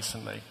world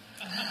recently.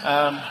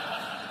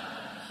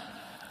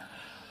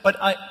 But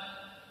I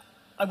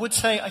would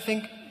say I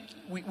think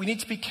we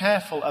need to be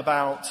careful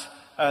about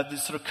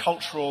this sort of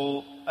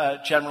cultural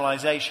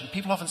generalization.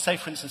 People often say,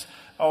 for instance,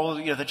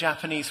 the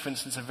Japanese, for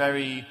instance, are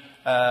very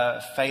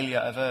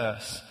failure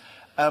averse.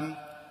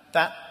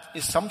 That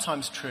is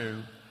sometimes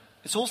true.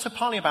 It's also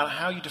partly about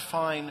how you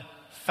define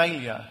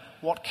failure,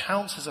 what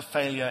counts as a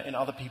failure in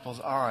other people's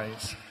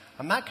eyes.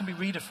 And that can be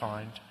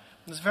redefined.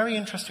 There's very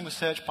interesting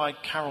research by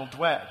Carol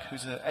Dweck,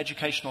 who's an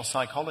educational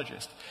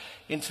psychologist,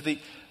 into the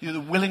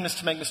willingness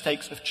to make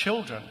mistakes of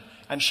children.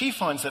 And she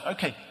finds that,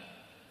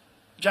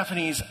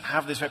 Japanese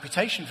have this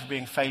reputation for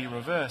being failure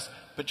averse,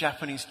 but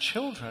Japanese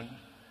children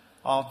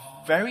are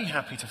very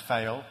happy to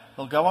fail.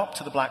 They'll go up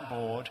to the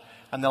blackboard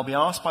and they'll be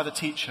asked by the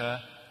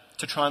teacher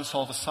to try and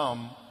solve a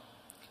sum,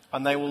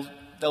 and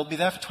they'll be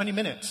there for 20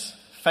 minutes,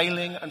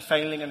 failing and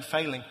failing and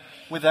failing,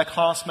 with their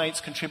classmates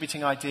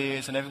contributing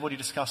ideas and everybody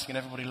discussing and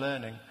everybody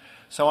learning.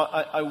 So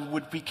I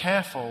would be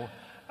careful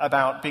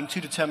about being too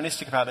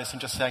deterministic about this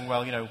and just saying,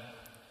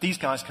 these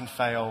guys can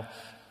fail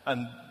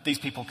and these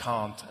people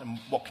can't, and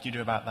what can you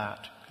do about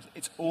that?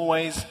 It's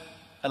always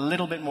a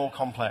little bit more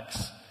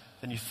complex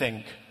than you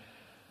think,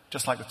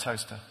 just like the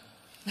toaster.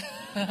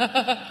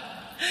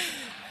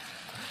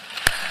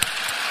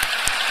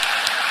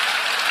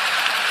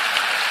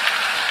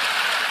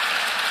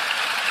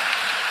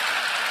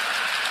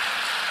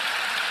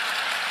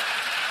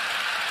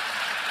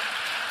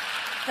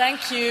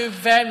 Thank you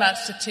very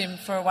much to Tim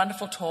for a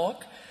wonderful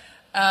talk.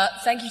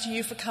 Thank you to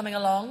you for coming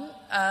along.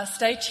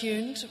 Stay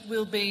tuned.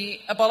 We'll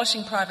be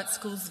abolishing private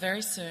schools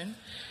very soon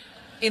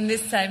in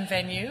this same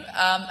venue,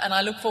 and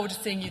I look forward to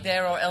seeing you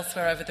there or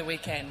elsewhere over the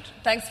weekend.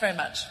 Thanks very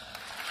much.